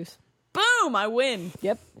loves Grey Goose. Boom! I win.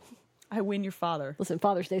 Yep. I win your father. Listen,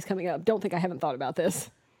 Father's Day's coming up. Don't think I haven't thought about this.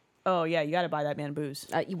 Oh yeah, you got to buy that man booze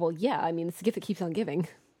Well, yeah. I mean, it's a gift that keeps on giving.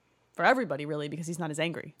 for everybody, really, because he's not as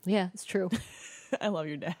angry. Yeah, it's true. I love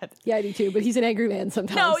your dad. Yeah, I do too. But he's an angry man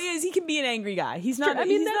sometimes. No, he is. He can be an angry guy. He's not. I mean,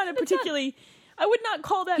 he's that's- not a that's particularly. I would not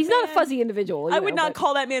call that. He's man, not a fuzzy individual. I you would know, not but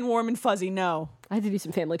call that man warm and fuzzy. No. I had to do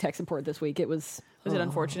some family tech support this week. It was. Was it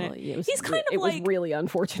unfortunate? Yeah, it was, He's kind of it like was really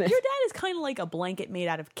unfortunate. your dad is kind of like a blanket made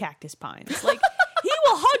out of cactus pines. Like he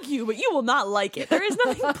will hug you, but you will not like it. There is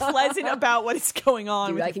nothing pleasant about what is going on.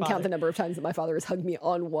 Dude, with I your can father. count the number of times that my father has hugged me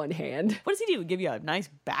on one hand. What does he do? Give you a nice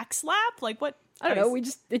back slap? Like what? I don't know.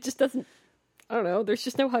 It just doesn't. I don't know. There's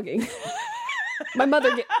just no hugging. my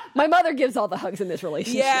mother gives all the hugs in this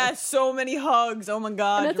relationship. Yeah, so many hugs. Oh my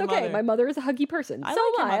god, and that's your okay. mother. My mother is a huggy person. I so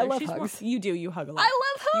like your am I. I mother. love She's hugs. You do. You hug a lot. I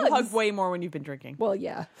love hugs. You hug way more when you've been drinking. Well,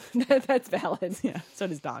 yeah, that's valid. Yeah. So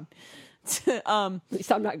does Don. At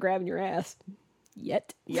least I'm not grabbing your ass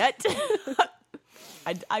yet. Yet.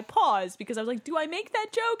 I paused because I was like, do I make that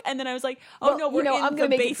joke? And then I was like, oh Well, no, we're you know, in I'm the gonna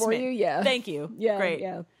make basement. it for you, yeah. Thank you. Yeah, Great.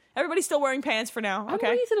 yeah. Everybody's still wearing pants for now. I'm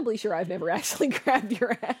Okay. reasonably sure I've never actually grabbed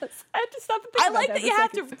your ass. I have to stop and think I about like that that for you a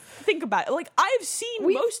have second. to think about it. Like, I've seen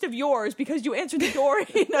most of yours because you answered the door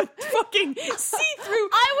in a fucking see-through.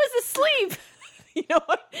 I was asleep. You know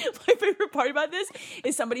what? My favorite part about this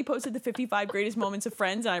is somebody posted the 55 greatest moments of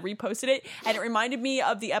Friends, and I reposted it, and it reminded me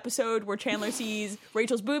of the episode where Chandler sees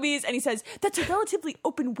Rachel's boobies, and he says, "That's a relatively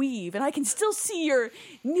open weave, and I can still see your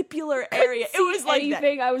nippular area." It was like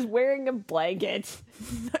anything. I was wearing a blanket.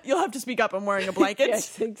 that. You'll have to speak up. I'm wearing a blanket.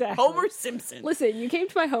 Yes, exactly. Homer Simpson. Listen, you came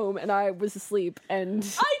to my home and I was asleep, and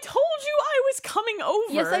I told you I was coming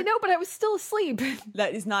over. yes, I know, but I was still asleep.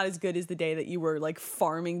 That is not as good as the day that you were like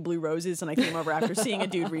farming blue roses, and I came over after seeing a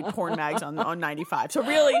dude read porn mags on 95. So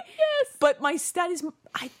really, Yes. But my stat is,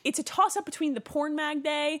 it's a toss up between the porn mag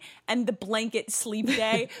day and the blanket sleep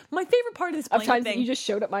day. My favorite part of this Of blanket times that thing. you just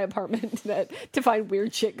showed up my apartment to find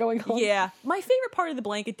weird shit going on. Yeah, my favorite part of the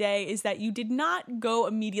blanket day is that you did not go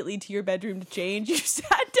immediately to your bedroom to change. You sat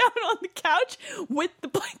down on the couch with the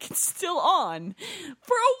blanket still on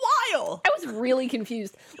for a while. I was really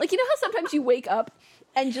confused. Like, you know how sometimes you wake up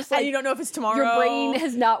and just like And you don't know if it's tomorrow. your brain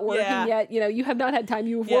has not working Yeah. yet. You know, you have not had time.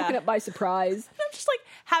 You've woken up by surprise. I'm just like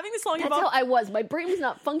having this long That's how I was. My brain was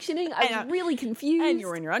not functioning. I was really confused. And you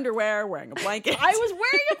were in your underwear wearing a blanket. I was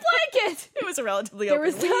wearing a blanket. It was a relatively There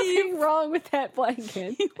open was weave. nothing wrong with that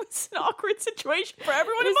blanket. It was an awkward situation for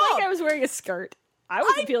everyone It was involved. like I was wearing a skirt. I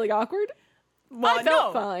wasn't feeling awkward. Well, I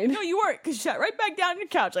felt no. fine. No, you weren't, because you sat right back down on your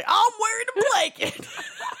couch like, I'm wearing a blanket.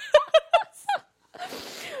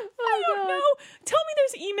 I don't know. Tell me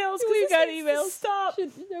there's emails. 'cause We've this got needs to emails. Stop.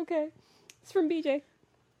 Okay. It's from BJ.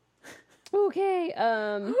 Okay.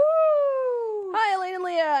 Woo. Hi, Elaine and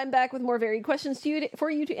Leah. I'm back with more varied questions for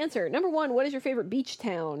you to answer. Number one, what is your favorite beach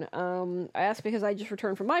town? I ask because I just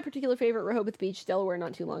returned from my particular favorite, Rehoboth Beach, Delaware,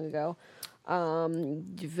 not too long ago.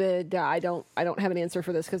 I don't have an answer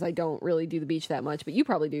for this because I don't really do the beach that much, but you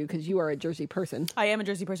probably do because you are a Jersey person. I am a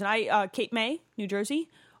Jersey person. Cape May, New Jersey,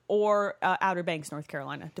 or Outer Banks, North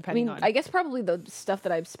Carolina, I depending mean, on. I guess probably the stuff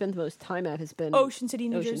that I've spent the most time at has been Ocean City,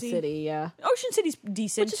 New Ocean Jersey. City, yeah. Ocean City's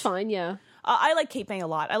decent. Which is fine, yeah. I like Cape May a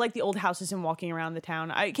lot. I like the old houses and walking around the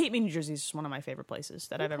town. Cape May, New Jersey is just one of my favorite places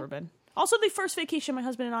that I've ever been. Also, the first vacation my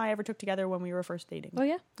husband and I ever took together when we were first dating. Oh,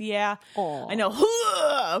 yeah? Yeah. Aw. I know.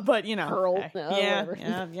 But, you know. Pearl. Hey. Yeah, Yeah,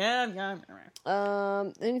 whatever. yeah.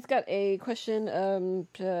 And he's got a question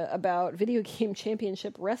about video game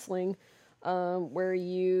championship wrestling, where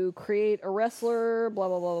you create a wrestler, blah,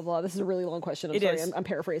 blah, blah, blah, blah. This is a really long question. I'm sorry. is. I'm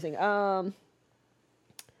paraphrasing.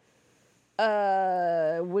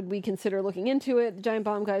 Would we consider looking into it? The Giant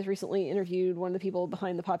Bomb guys recently interviewed one of the people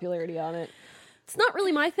behind the popularity on it. It's not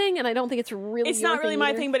really my thing, and I don't think it's really It's your not really my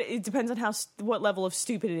either. thing, but it depends on what level of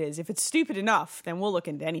stupid it is. If it's stupid enough, then we'll look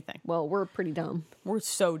into anything. Well, we're pretty dumb. We're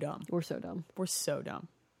so dumb. We're so dumb. We're so dumb.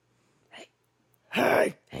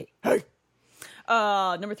 Hey.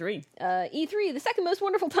 Number 3. E3, the second most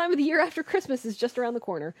wonderful time of the year after Christmas, is just around the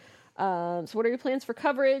corner. So what are your plans for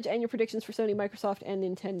coverage and your predictions for Sony, Microsoft, and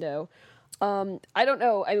Nintendo? I don't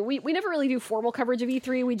know. I mean, we never really do formal coverage of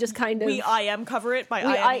E3. We just kind of... We IM cover it by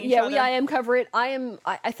IM each other. we IM cover it.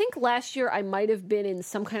 I think last year I might have been in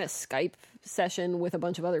some kind of Skype session with a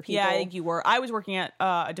bunch of other people. Yeah, I think you were. I was working at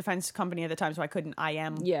a defense company at the time, so I couldn't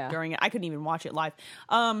IM during it. I couldn't even watch it live.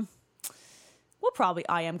 We'll probably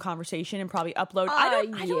IM conversation and probably upload.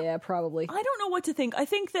 Yeah, probably. I don't know what to think. I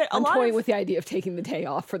think that I'm toying with the idea of taking the day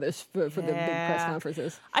off for this for the big press Yeah.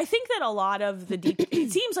 conferences. I think that a lot of the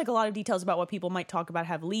it seems like a lot of details about what people might talk about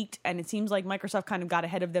have leaked, and it seems like Microsoft kind of got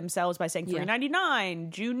ahead of themselves by saying $3.99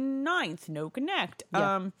 June 9th, no Connect.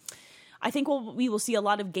 Yeah. I think we will see a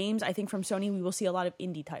lot of games. I think from Sony we will see a lot of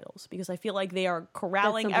indie titles because I feel like they are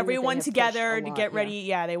corralling something that everyone they have together pushed a to lot, get ready.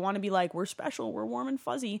 Yeah, they want to be like, we're special, we're warm and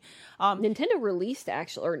fuzzy. Nintendo released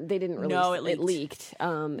actually, or they didn't release. No, it it leaked.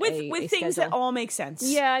 With things that all make sense.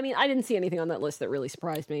 Yeah, I mean, I didn't see anything on that list that really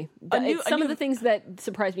surprised me. Some of the things that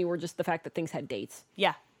surprised me were just the fact that things had dates.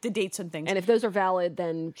 Yeah, the dates and things. And if those are valid,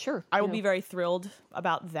 then sure. I will be very thrilled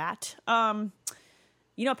about that.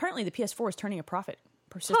 Apparently the PS4 is turning a profit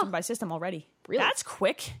per system by system already. Really? That's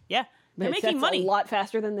quick. Yeah. They're That's making money. a lot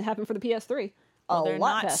faster than happened for the PS3. Well, they're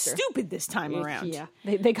lot not faster. stupid this time around. Yeah,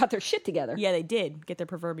 they got their shit together. Yeah, they did get their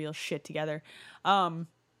proverbial shit together.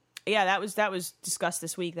 Yeah, that was discussed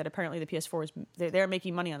this week that apparently the PS4 is they're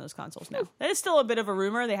making money on those consoles now. That is still a bit of a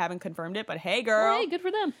rumor. They haven't confirmed it, but hey, girl. Well, hey, good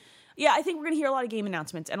for them. Yeah, I think we're going to hear a lot of game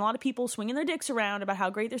announcements and a lot of people swinging their dicks around about how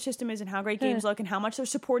great their system is and how great games look and how much they're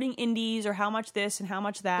supporting indies or how much this and how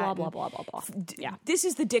much that. Blah, blah, blah, blah, blah. Yeah. This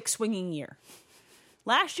is the dick swinging year.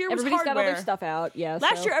 Last year was Everybody's got all hardware. their stuff out. Yeah.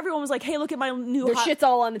 Last year, everyone was like, "Hey, look at my new their hot." shit's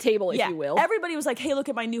all on the table, if Yeah, you will. everybody was like, "Hey, look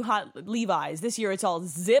at my new hot Levi's." This year, it's all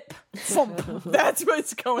zip. Thump. That's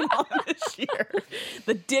what's going on this year.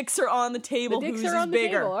 The dicks are on the table. The dicks Whose are is on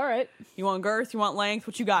bigger? the table. All right. You want girth? You want length?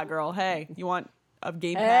 What you got, girl? Hey, you want a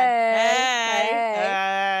gamepad? Hey.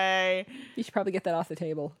 Hey. You should probably get that off the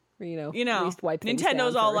table. Or, at least wipe things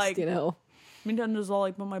Nintendo's down all first, like, Nintendo's all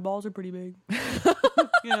like, but my balls are pretty big.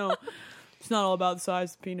 It's not all about the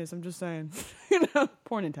size of the penis. I'm just saying.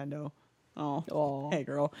 Poor Nintendo. Oh, hey,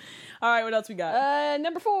 girl. All right, what else we got?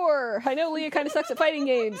 Number 4. I know Leah kind of sucks at fighting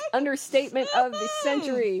games. Understatement of the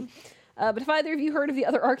century. But have either of you heard of the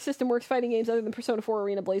other Arc System Works fighting games other than Persona 4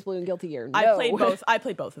 Arena, BlazBlue, and Guilty Gear? No. I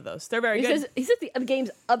played both of those. They're very good. He says the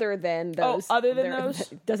games other than those. Oh, other than those?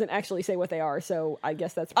 Doesn't actually say what they are, so I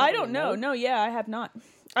guess that's I don't know. No, yeah, I have not.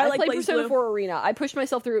 I like played Persona BlazBlue. 4 Arena. I pushed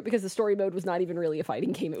myself through it because the story mode was not even really a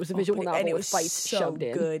fighting game. It was a visual novel and it with was fights so shoved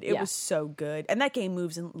in. good. It was so good. And that game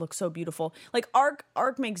moves and looks so beautiful. Like Arc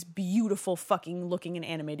makes beautiful fucking looking and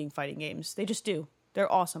animating fighting games. They just do.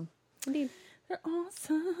 They're awesome. Indeed. They're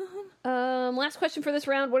awesome. Last question for this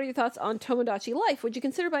round. What are your thoughts on Tomodachi Life? Would you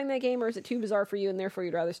consider buying that game, or is it too bizarre for you and therefore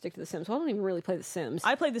you'd rather stick to The Sims? Well, I don't even really play The Sims.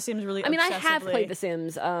 I played The Sims really I have obsessively. played The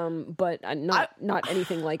Sims, but not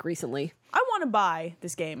anything like recently. I want to buy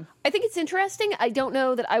this game. I think it's interesting. I don't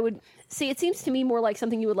know that I would... See, it seems to me more like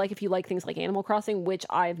something you would like if you like things like Animal Crossing, which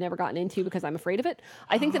I've never gotten into because I'm afraid of it.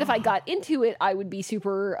 I think that if I got into it, I would be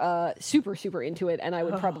super into it, and I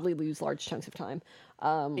would probably lose large chunks of time.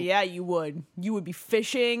 Yeah, you would. You would be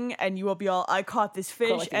fishing, and you will be all, I caught this fish,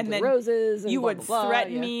 Collecting and blue then roses and you blah, would blah, blah,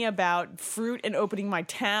 threaten yeah. me about fruit and opening my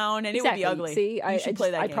town, and Exactly. it would be ugly. See, you should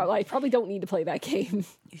play that game. I probably don't need to play that game.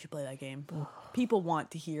 You should play that game. People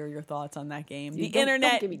want to hear your thoughts on that game. Dude, The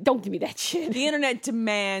internet, don't give me that shit. the internet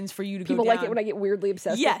demands for you to People go down. like it when I get weirdly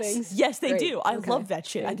obsessed Yes, with things. yes, they Great. do. I Okay. love that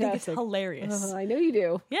shit. I think it's Fantastic. hilarious. I know you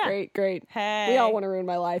do. Yeah. Great. Hey. We all want to ruin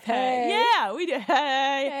my life. Hey. Yeah, we do.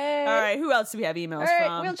 Hey. All right, who else do we have emails All right,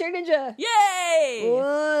 from? Wheelchair Ninja. Yay!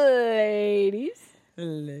 Ladies.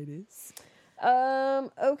 Ladies.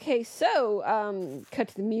 Okay, so, cut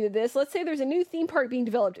to the meat of this. Let's say there's a new theme park being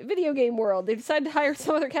developed, Video Game World. They decide to hire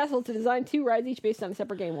some other castle to design 2 rides each based on a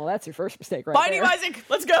separate game. Well, that's your first mistake right Binding there. of Isaac,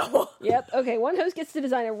 let's go! Yep, okay. One host gets to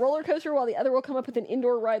design a roller coaster while the other will come up with an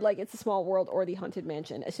indoor ride like It's a Small World or The Haunted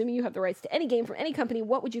Mansion. Assuming you have the rights to any game from any company,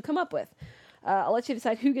 what would you come up with? I'll let you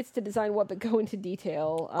decide who gets to design what, but go into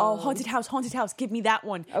detail. Haunted house, give me that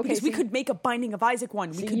one. Okay, because we so could make a Binding of Isaac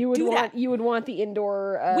one. We could you would do want that. you would want the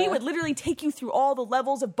indoor. We would literally take you through all the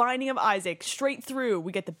levels of Binding of Isaac, straight through.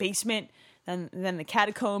 We get the basement, then the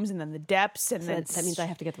catacombs, and then the depths, and then that means I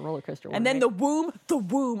have to get the roller coaster one. and then right? the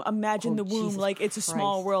womb. Imagine the womb, Jesus like It's a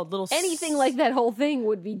Small Christ. World. Little anything like that whole thing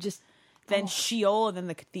would be just. Then Sheol, and then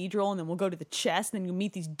the cathedral, and then we'll go to the chest, and then you'll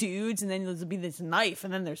meet these dudes, and then there'll be this knife,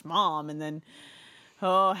 and then there's Mom, and then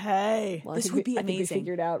hey, Well, this would be I think we amazing.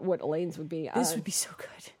 figured out what Elaine's would be. This would be so good.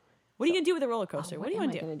 What are you gonna do with a roller coaster? What do you am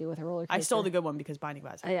want I to going do? to do with a roller coaster? I stole the good one because Binding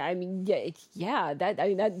of Isaac. I mean, yeah.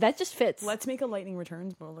 That just fits. Let's make a Lightning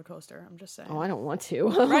Returns roller coaster. I'm just saying. Oh, I don't want to.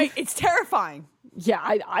 Right? It's terrifying. Yeah,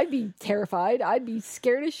 I'd be terrified. I'd be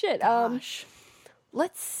scared as shit. Gosh.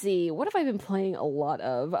 Let's see. What have I been playing a lot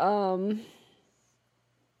of?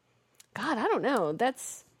 God, I don't know.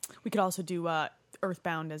 We could also do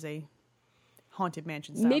Earthbound as a Haunted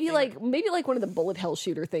Mansion style maybe thing. like one of the bullet hell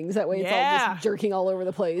shooter things. That way, it's all Yeah. just jerking all over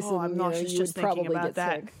the place. Oh, and, I'm nauseous you just would thinking probably about get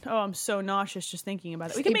that. sick. Oh, I'm so nauseous just thinking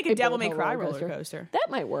about it. We could make a Devil May bullet Cry hell roller coaster. That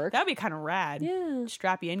might work. That'd be kind of rad. Yeah.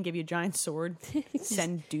 Strap you in, give you a giant sword,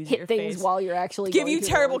 send dudes at Hit your things face. while you're actually Give going you through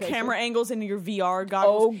the terrible roller coaster. camera angles into your VR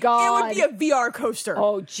goggles. Oh, God. It would be a VR coaster.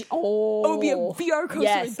 Oh, It would be a VR coaster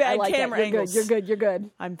yes, with bad I like camera that. angles. You're good.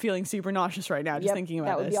 I'm feeling super nauseous right now just Yep, thinking that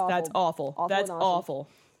about would this. be That's awful. Awful That's and awful.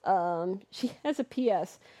 She has a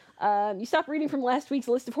PS. You stop reading from last week's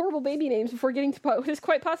list of horrible baby names before getting to what is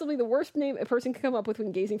quite possibly the worst name a person could come up with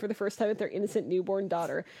when gazing for the first time at their innocent newborn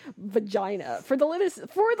daughter. Vagina. For the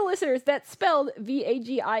listeners, that's spelled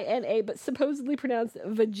Vagina, but supposedly pronounced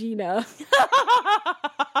vagina.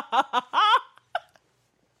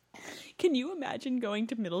 Can you imagine going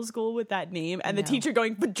to middle school with that name and the teacher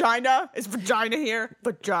going, vagina? Is vagina here?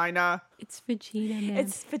 Vagina. It's vagina, man.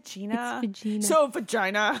 It's vagina. It's vagina. So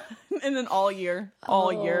vagina. And then all year,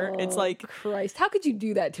 it's like, Christ, how could you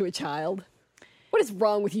do that to a child? What is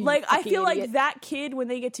wrong with you? like, you I fucking feel idiot? like that kid, when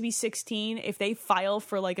they get to be 16, if they file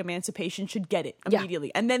for like emancipation, should get it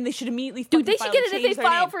immediately. And then they should immediately Dude, they fucking should file get and it if change they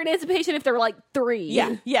their file name. for emancipation if they're like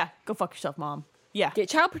 3. Yeah. Go fuck yourself, Mom. Yeah. Yeah,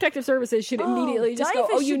 Child Protective Services should immediately just go, DIFAS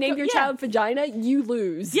oh, you should named go- your yeah. child vagina, you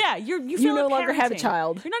lose. Yeah, you fail no at longer have a parenting.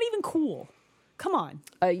 child. You're not even cool. Come on.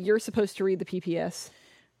 You're supposed to read the PPS.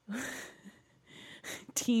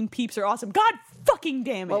 Team peeps are awesome. God fucking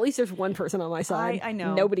damn it. Well, at least there's one person on my side. I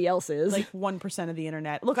know. Nobody else is. Like 1% of the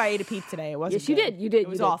internet. Look, I ate a peep today. It wasn't Yes, you good. did. You did. It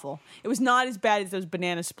was You did. awful. It was not as bad as those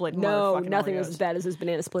banana split no, motherfucking nothing Oreos. was as bad as those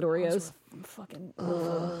banana split Oreos. Fucking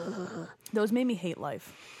those made me hate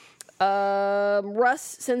life. Russ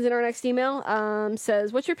sends in our next email,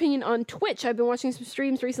 says, what's your opinion on Twitch? I've been watching some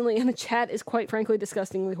streams recently and the chat is quite frankly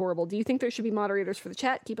disgustingly horrible. Do you think there should be moderators for the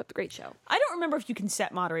chat? Keep up the great show. I don't remember if you can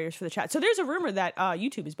set moderators for the chat. So there's a rumor that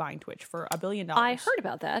YouTube is buying Twitch for $1 billion. I heard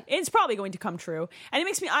about that. It's probably going to come true. And it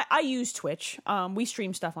makes me, I use Twitch. We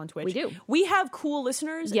stream stuff on Twitch. We do. We have cool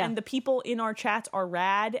listeners, Yeah. and the people in our chats are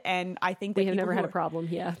rad, and I think that We have people never who had a are- problem,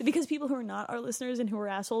 yeah. Because people who are not our listeners and who are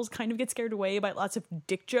assholes kind of get scared away by lots of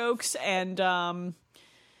dick jokes and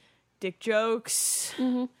dick jokes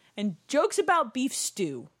and jokes about beef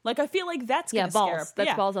stew. Like, I feel like that's Yeah, gonna balls. scare.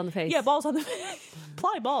 That's balls on the face. Yeah, balls on the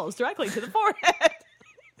apply balls directly to the forehead.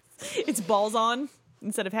 It's balls on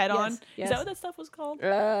instead of head on. yes. Is that what that stuff was called?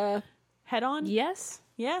 Head on? Yes.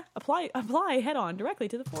 Yeah, apply head on directly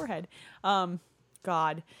to the forehead.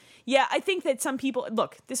 God. Yeah, I think that some people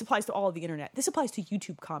look. This applies to all of the internet. This applies to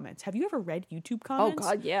YouTube comments. Have you ever read YouTube Oh comments?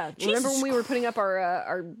 God, yeah. Jesus Remember when we were putting up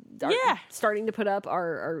our Yeah. starting to put up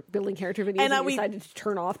our building character videos And, and we- we decided to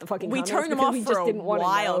turn off the fucking We comments turned them because off we for just didn't a want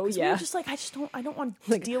while. to know. 'Cause we Yeah. were just like, I don't want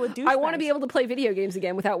to deal with douchebags. I want to be able to play video games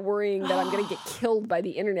again without worrying that I'm going to get killed by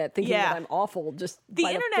the internet, thinking Yeah. that I'm awful. Just The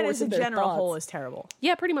by internet force as a of their general thoughts. whole is terrible.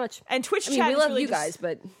 Yeah, pretty much. And Twitch I mean, chat we is love really you just- guys,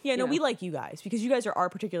 but Yeah, no, you we know. like you guys because you guys are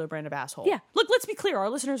our particular brand of asshole. Yeah. Look, let's be clear. Our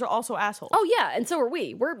listeners are also assholes. Oh yeah, and so are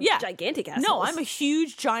we. We're Yeah. gigantic assholes. No, I'm a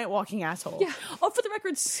huge, giant walking asshole. Yeah. Oh, for the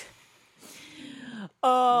records.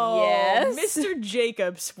 Oh, Yes? Mr.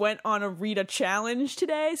 Jacobs went on a Rita challenge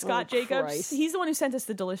today. Scott Oh, Jacobs. Christ. He's the one who sent us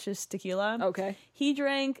the delicious tequila. Okay. He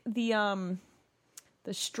drank the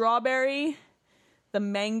strawberry, the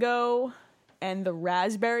mango, and the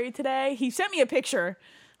raspberry today. He sent me a picture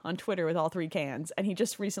on Twitter with all 3 cans, and he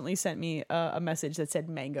just recently sent me a message that said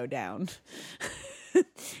mango down.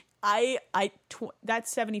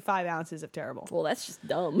 That's 75 ounces of terrible. Well, that's just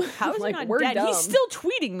dumb. How is like, he not we're dead? dumb. He's still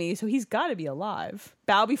tweeting me, so he's got to be alive.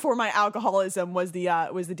 Bow before my alcoholism was the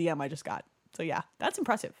DM I just got. So yeah, that's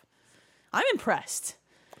impressive. I'm impressed.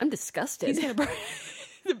 I'm disgusted. He's gonna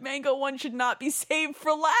the mango one should not be saved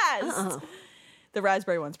for last. The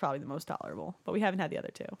raspberry one's probably the most tolerable, but we haven't had the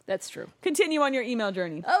other 2. That's true. Continue on your email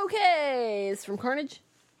journey. Okay, it's from Carnage.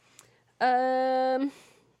 All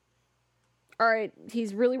right,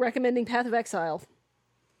 he's really recommending Path of Exile.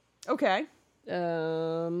 Okay,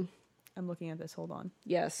 Um, I'm looking at this. Hold on.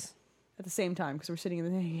 yes. At the same time, because we're sitting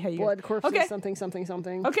in the hey, you Blood guys- Corpses, Okay. something.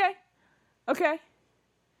 Okay.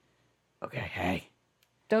 Hey.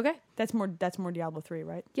 Okay. That's more Diablo 3,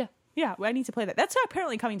 right? Yeah. Yeah, well, I need to play that. That's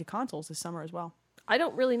apparently coming to consoles this summer as well. I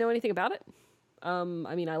don't really know anything about it. I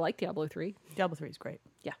mean, I like Diablo 3. Diablo 3 is great.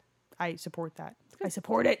 Yeah. I support that. I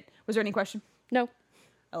support it. Was there any question? No.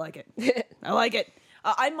 I like it. I like it.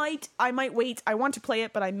 I might wait. I want to play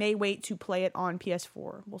it, but I may wait to play it on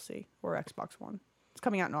PS4. We'll see. Or Xbox One. It's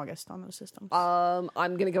coming out in August on those systems. I'm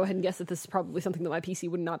going to go ahead and guess that this is probably something that my PC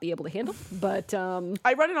would not be able to handle. But,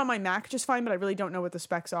 I run it on my Mac just fine, but I really don't know what the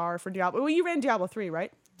specs are for Diablo. Well, you ran Diablo 3,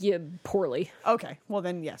 right? yeah, poorly. Okay. Well,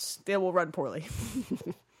 then, yes. They will run poorly.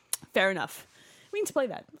 Fair enough. We need to play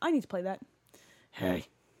that. I need to play that. Hey.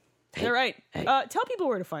 All right. Tell people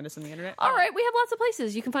where to find us on the internet. All right, we have lots of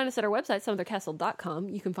places. You can find us at our website, someothercastle.com.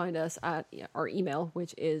 You can find us at our email,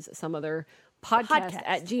 which is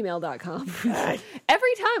someotherpodcast@gmail.com.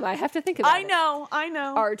 Every time I have to think about it. I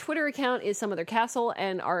know. Our Twitter account is Some Other Castle,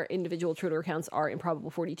 and our individual Twitter accounts are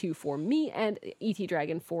Improbable42 for me and ET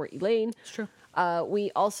Dragon for Elaine. It's true.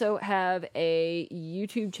 We also have a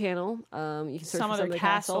YouTube channel. You can search Some for Other Some Other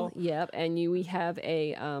Castle. Castle. Yep, and we have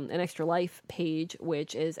a an Extra Life page,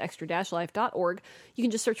 which is extra-life.org. You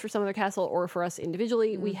can just search for Some Other Castle or for us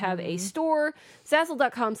individually. We have a store,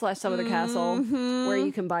 Zazzle.com/SomeOtherCastle, where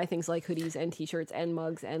you can buy things like hoodies and t-shirts and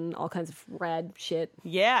mugs and all kinds of rad shit.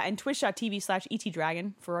 Yeah, and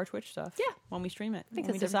twitch.tv/ETDragon for our Twitch stuff. Yeah. When we stream it. think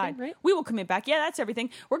when we that's decide. everything, right? We will commit back. Yeah, that's everything.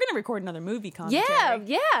 We're going to record another movie commentary. Yeah.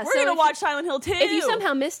 We're So going to if watch Silent Hill 2. If you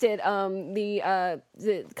somehow missed it, the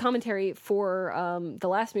commentary for the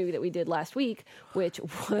last movie that we did last week, which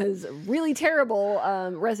was really terrible,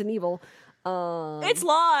 Resident Evil. It's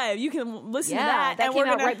live. You can listen to that. that and came we're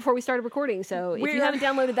out gonna right before we started recording. So if you We're- haven't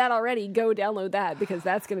downloaded that already, go download that because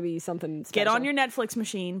that's going to be something special. Get on your Netflix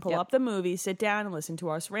machine, pull Yep. up the movie, sit down, and listen to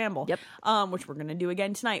us ramble. Yep. Which we're going to do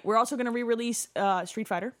again tonight. We're also going to re-release Street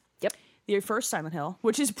Fighter. Yep. The first Silent Hill,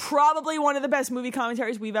 which is probably one of the best movie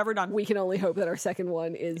commentaries we've ever done. We can only hope that our second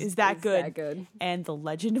one is that good. That good. And The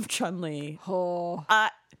Legend of Chun-Li. Oh. I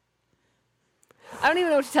don't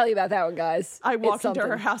even know what to tell you about that one, guys. I walked into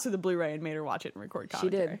her house with a Blu-ray and made her watch it and record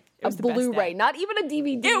commentary. She did. It was A the best Blu-ray, day. not even a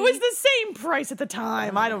DVD. It was the same price at the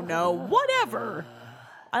time. I don't know. Whatever.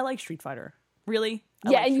 I like Street Fighter. Really?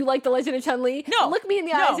 And you like The Legend of Chun-Li? No. Look me in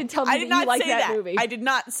the eyes and tell me that you like that movie. I did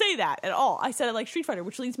not say that at all. I said I like Street Fighter,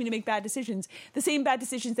 which leads me to make bad decisions. The same bad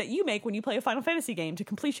decisions that you make when you play a Final Fantasy game to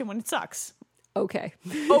completion when it sucks. Okay.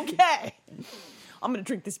 Okay. I'm going to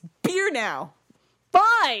drink this beer now.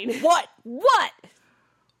 Fine. What? What?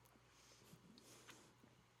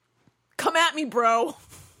 Come at me, bro.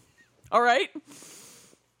 All right?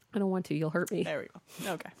 I don't want to. You'll hurt me. There we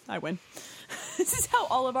go. Okay. I win. This is how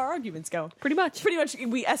all of our arguments go. Pretty much. Pretty much,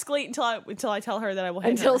 we escalate until I tell her that I will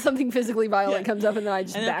hit Until her. something physically violent Yeah. comes up and then I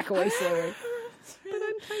just And then- back away slowly. But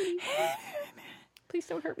I'm tiny. Please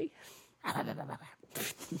don't hurt me.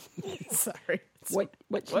 Sorry. What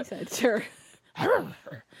she said. Sure. Do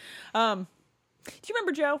you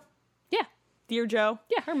remember Joe? Yeah. Dear Joe?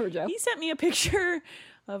 Yeah, I remember Joe. He sent me a picture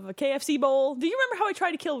of a KFC bowl. Do you remember how I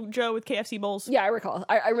tried to kill Joe with KFC bowls? Yeah, I recall.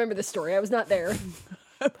 I remember this story. I was not there.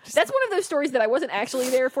 That's one of those stories that I wasn't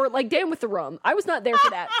actually there for. Like Dan with the rum. I was not there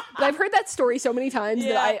for that. But I've heard that story so many times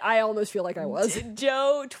that I almost feel like I was.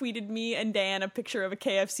 Joe tweeted me and Dan a picture of a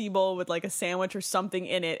KFC bowl with like a sandwich or something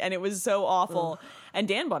in it, and it was so awful. And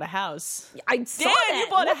Dan bought a house. I saw Dan, that.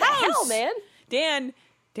 you bought What a the house. hell, man? Dan.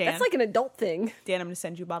 That's like an adult thing. Dan, I'm going to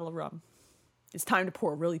send you a bottle of rum. It's time to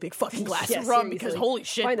pour a really big fucking glass Yeah, of rum seriously. because holy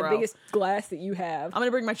shit, Find bro. the biggest glass that you have. I'm going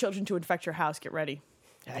to bring my children to infect your house. Get ready.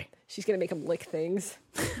 Hey. She's gonna make them lick things.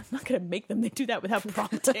 I'm not going to make them. They do that without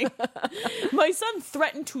prompting. My son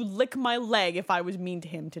threatened to lick my leg if I was mean to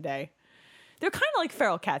him today. They're kind of like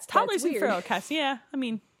feral cats. Toddlers and weird. feral cats. Yeah, I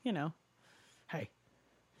mean, you know.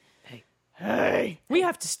 Hey. We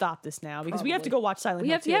have to stop this now because we have to go watch Silent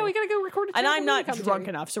Hill 2. Yeah, we gotta go record a And I'm not commentary. drunk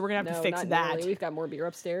enough, so we're going to have to fix not that. nearly. We've got more beer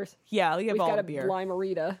upstairs. Yeah, we have We've all got the a beer.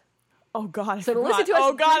 Limerita. Oh, God, I So to forgot. listen to us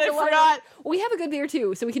Oh, God, drink I a forgot. Limerita- we have a good beer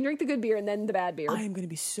too, so we can drink the good beer and then the bad beer. I am going to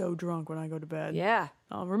be so drunk when I go to bed. Yeah.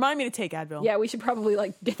 Remind me to take Advil. Yeah, we should probably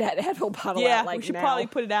get that Advil bottle Yeah, out like we should now. probably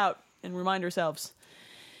put it out and remind ourselves.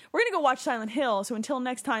 We're going to go watch Silent Hill, so until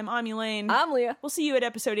next time, I'm Elaine. I'm Leah. We'll see you at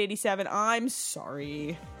episode 87. I'm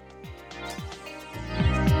sorry.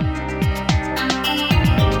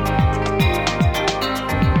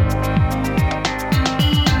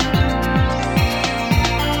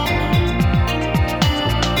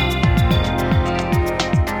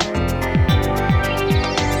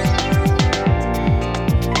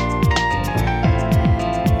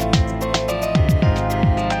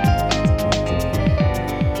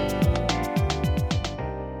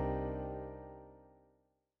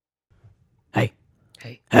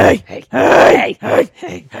 Hey.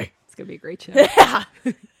 It's gonna be a great show.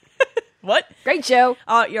 What? Great show.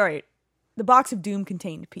 You're right. The box of doom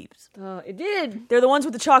contained peeps. It did. They're the ones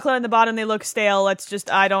with the chocolate on the bottom. They look stale.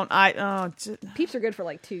 Peeps are good for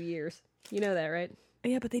like 2 years. You know that, right?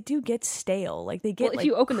 Yeah, but they do get stale. Like they get Well, if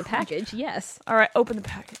you open the package, yes. All right, open the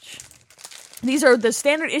package. These are the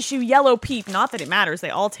standard issue yellow peep. Not that it matters. They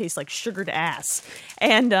all taste like sugared ass.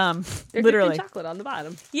 And There's literally, chocolate on the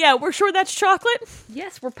bottom. yeah, we're sure that's chocolate.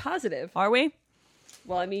 Yes, we're positive. Are we?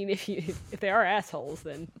 Well, I mean, if they are assholes,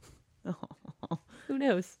 then who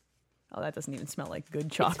knows? Oh, that doesn't even smell like good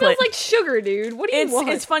It chocolate. smells like sugar, dude. What do you want?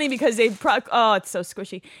 It's funny because it's so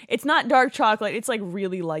squishy. It's not dark chocolate. It's like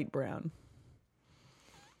really light brown.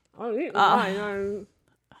 Oh, mine.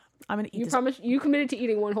 I'm gonna eat You this. promised. You committed to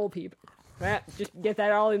eating one whole peep. Just get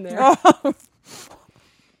that all in there.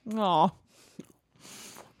 Aw.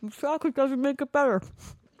 Chocolate doesn't make it better.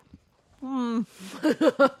 I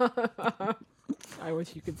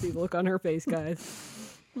wish you could see the look on her face,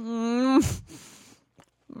 guys.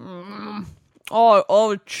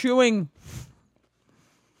 Oh, chewing.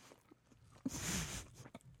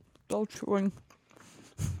 So chewing.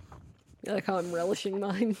 You like how I'm relishing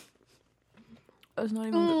mine? That's not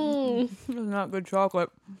even good. That's not good chocolate.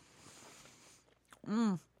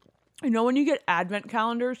 You know when you get advent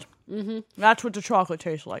calendars? Mm-hmm. That's what the chocolate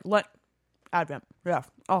tastes like. Advent. Yeah.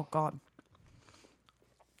 Oh, God.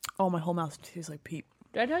 Oh, my whole mouth tastes like peep.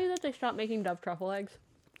 Did I tell you that they stopped making Dove truffle eggs?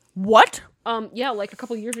 What? Yeah, like a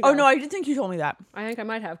couple years ago. Oh, no, I didn't think you told me that. I think I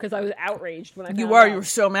might have because I was outraged when I found You out. were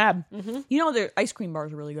so mad. Mm-hmm. You know, the ice cream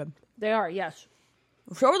bars are really good. They are, yes.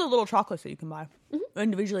 So are the little chocolates that you can buy.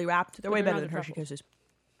 Individually wrapped. They're way they're better not than the Hershey Kisses.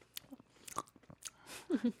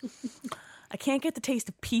 I can't get the taste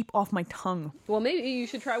of peep off my tongue. Well, maybe you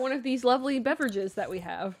should try one of these lovely beverages that we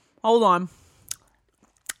have. Hold on.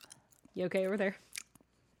 You okay over there?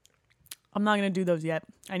 I'm not going to do those yet.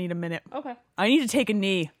 I need a minute. Okay. I need to take a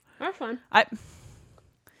knee. That's fine.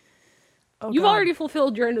 You've already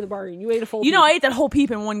fulfilled your end of the bargain. You ate a full You know, I ate that whole peep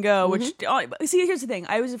in one go, which, see, here's the thing.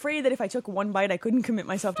 I was afraid that if I took one bite, I couldn't commit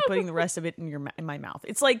myself to putting the rest of it in my mouth.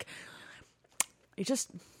 It's like,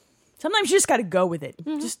 sometimes you just got to go with it.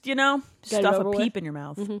 Just, stuff a peep in your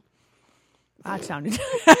mouth. That sounded,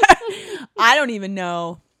 I don't even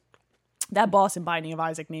know. That boss in Binding of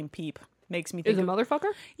Isaac named Peep makes me think. Is a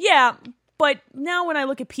motherfucker? Yeah, but now when I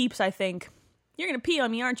look at Peeps, I think, you're going to pee on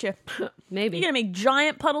me, aren't you? Maybe. You're going to make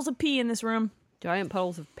giant puddles of pee in this room. Giant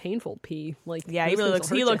puddles of painful pee. Like, yeah, he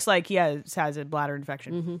looks like he has a bladder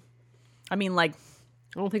infection. I mean, like,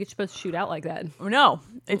 I don't think it's supposed to shoot out like that. no,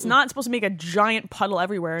 it's not supposed to make a giant puddle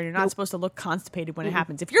everywhere, and you're not supposed to look constipated when it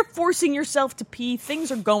happens. If you're forcing yourself to pee,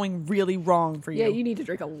 things are going really wrong for you. Yeah, you need to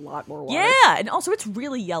drink a lot more water. Yeah, and also it's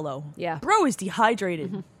really yellow. Yeah. Bro is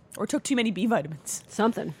dehydrated or took too many B vitamins.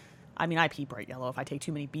 Something. I mean, I pee bright yellow if I take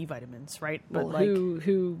too many B vitamins, right? But Well,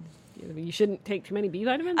 who you shouldn't take too many B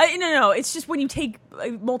vitamins? No. It's just when you take a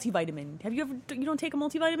multivitamin. You don't take a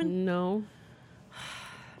multivitamin? No.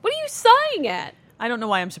 What are you sighing at? I don't know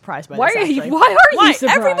why I'm surprised by Why this. are you Why surprised?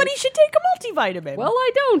 Everybody should take a multivitamin. Well,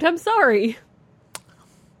 I don't. I'm sorry.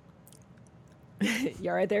 You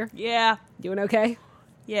all right there? Yeah. Doing okay?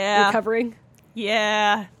 Yeah. Recovering?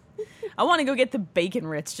 Yeah. I want to go get the bacon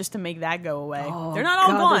Ritz just to make that go away. Oh, They're not all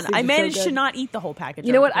God, those gone. things I are so managed to good. not eat the whole package.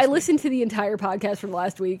 You know what? this I week. listened to the entire podcast from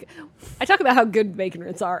last week. I talk about how good bacon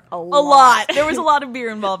Ritz are a A lot. There was a lot of beer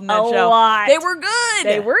involved in that A show. lot. They were good.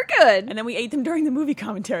 They were good. And then we ate them during the movie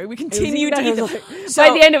commentary. We continued to eat them. By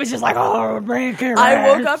the end, it was just like, oh, bacon I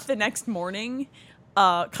woke Ritz. up the next morning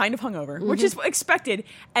kind of hungover, which is expected.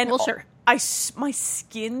 And Well, sure. my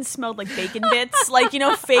skin smelled like bacon bits, like,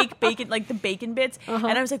 fake bacon, like the bacon bits. And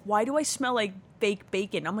I was like, why do I smell like fake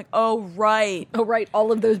bacon? I'm like, oh, right. Oh, right.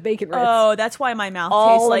 All of those bacon Ritz. Oh, that's why my mouth All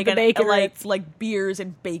tastes of like the bacon Ritz. like beers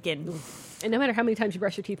and bacon. And no matter how many times you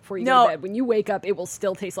brush your teeth before you No. go to bed, when you wake up, it will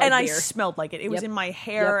still taste like And I beer. smelled like it. It was Yep. in my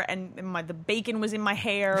hair, Yep. and the bacon was in my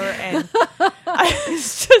hair, and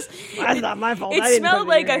it's just. That's not my fault. I It didn't smelled put it in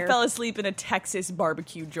like your I hair. fell asleep in a Texas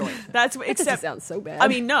barbecue joint. That's what. That doesn't Except, sound so bad. I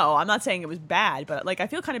mean, no, I'm not saying it was bad, but like I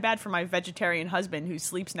feel kind of bad for my vegetarian husband who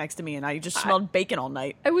sleeps next to me, and I just smelled bacon all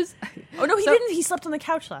night. I was. Oh no, he So- didn't. He slept on the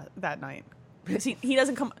couch that night because he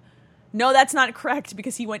doesn't come. No, that's not correct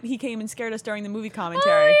because he came and scared us during the movie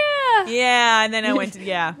commentary. Oh, yeah. Yeah, and then I went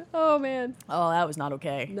to Oh, man. Oh, that was not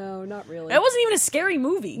okay. No, not really. It wasn't even a scary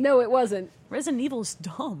movie. No, it wasn't. Resident Evil is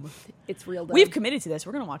dumb. It's real dumb. We've committed to this.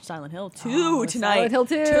 We're gonna watch Silent Hill 2 Oh, tonight. Silent Hill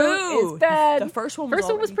 2 is bad. The first one was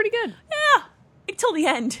was pretty good. Yeah, until the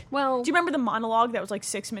end. Well, Do you remember the monologue that was like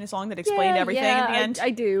 6 minutes long that explained everything yeah, at the end? I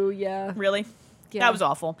do, yeah. Really? Yeah. That was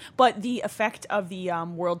awful. But the effect of the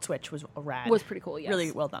world switch was rad. Was pretty cool, yes.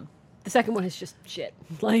 Really well done. The second one is just shit.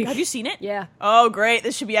 Like, Have you seen it? Yeah. Oh, great.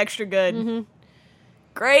 This should be extra good. Mm-hmm.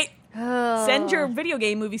 Great. Oh. Send your video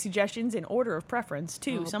game movie suggestions in order of preference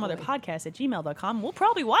to someotherpodcast@gmail.com. We'll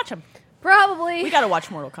probably watch them. Probably. We got to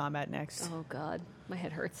watch Mortal Kombat next. Oh, God. My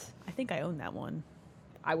head hurts. I think I own that one.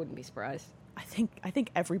 I wouldn't be surprised. I think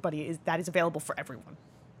everybody is available for everyone.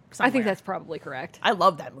 I somewhere. think that's probably correct. I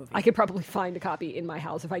love that movie. I could probably find a copy in my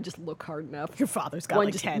house if I just look hard enough. Your father's got One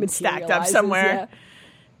like just 10 stacked up materializes, somewhere. yeah.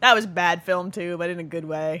 That was a bad film too, but in a good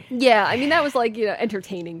way. Yeah, I mean, that was like,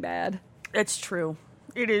 entertaining bad. It's true.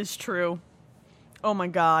 It is true. Oh my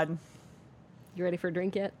god. You ready for a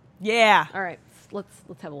drink yet? Yeah. All right, let's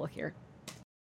have a look here.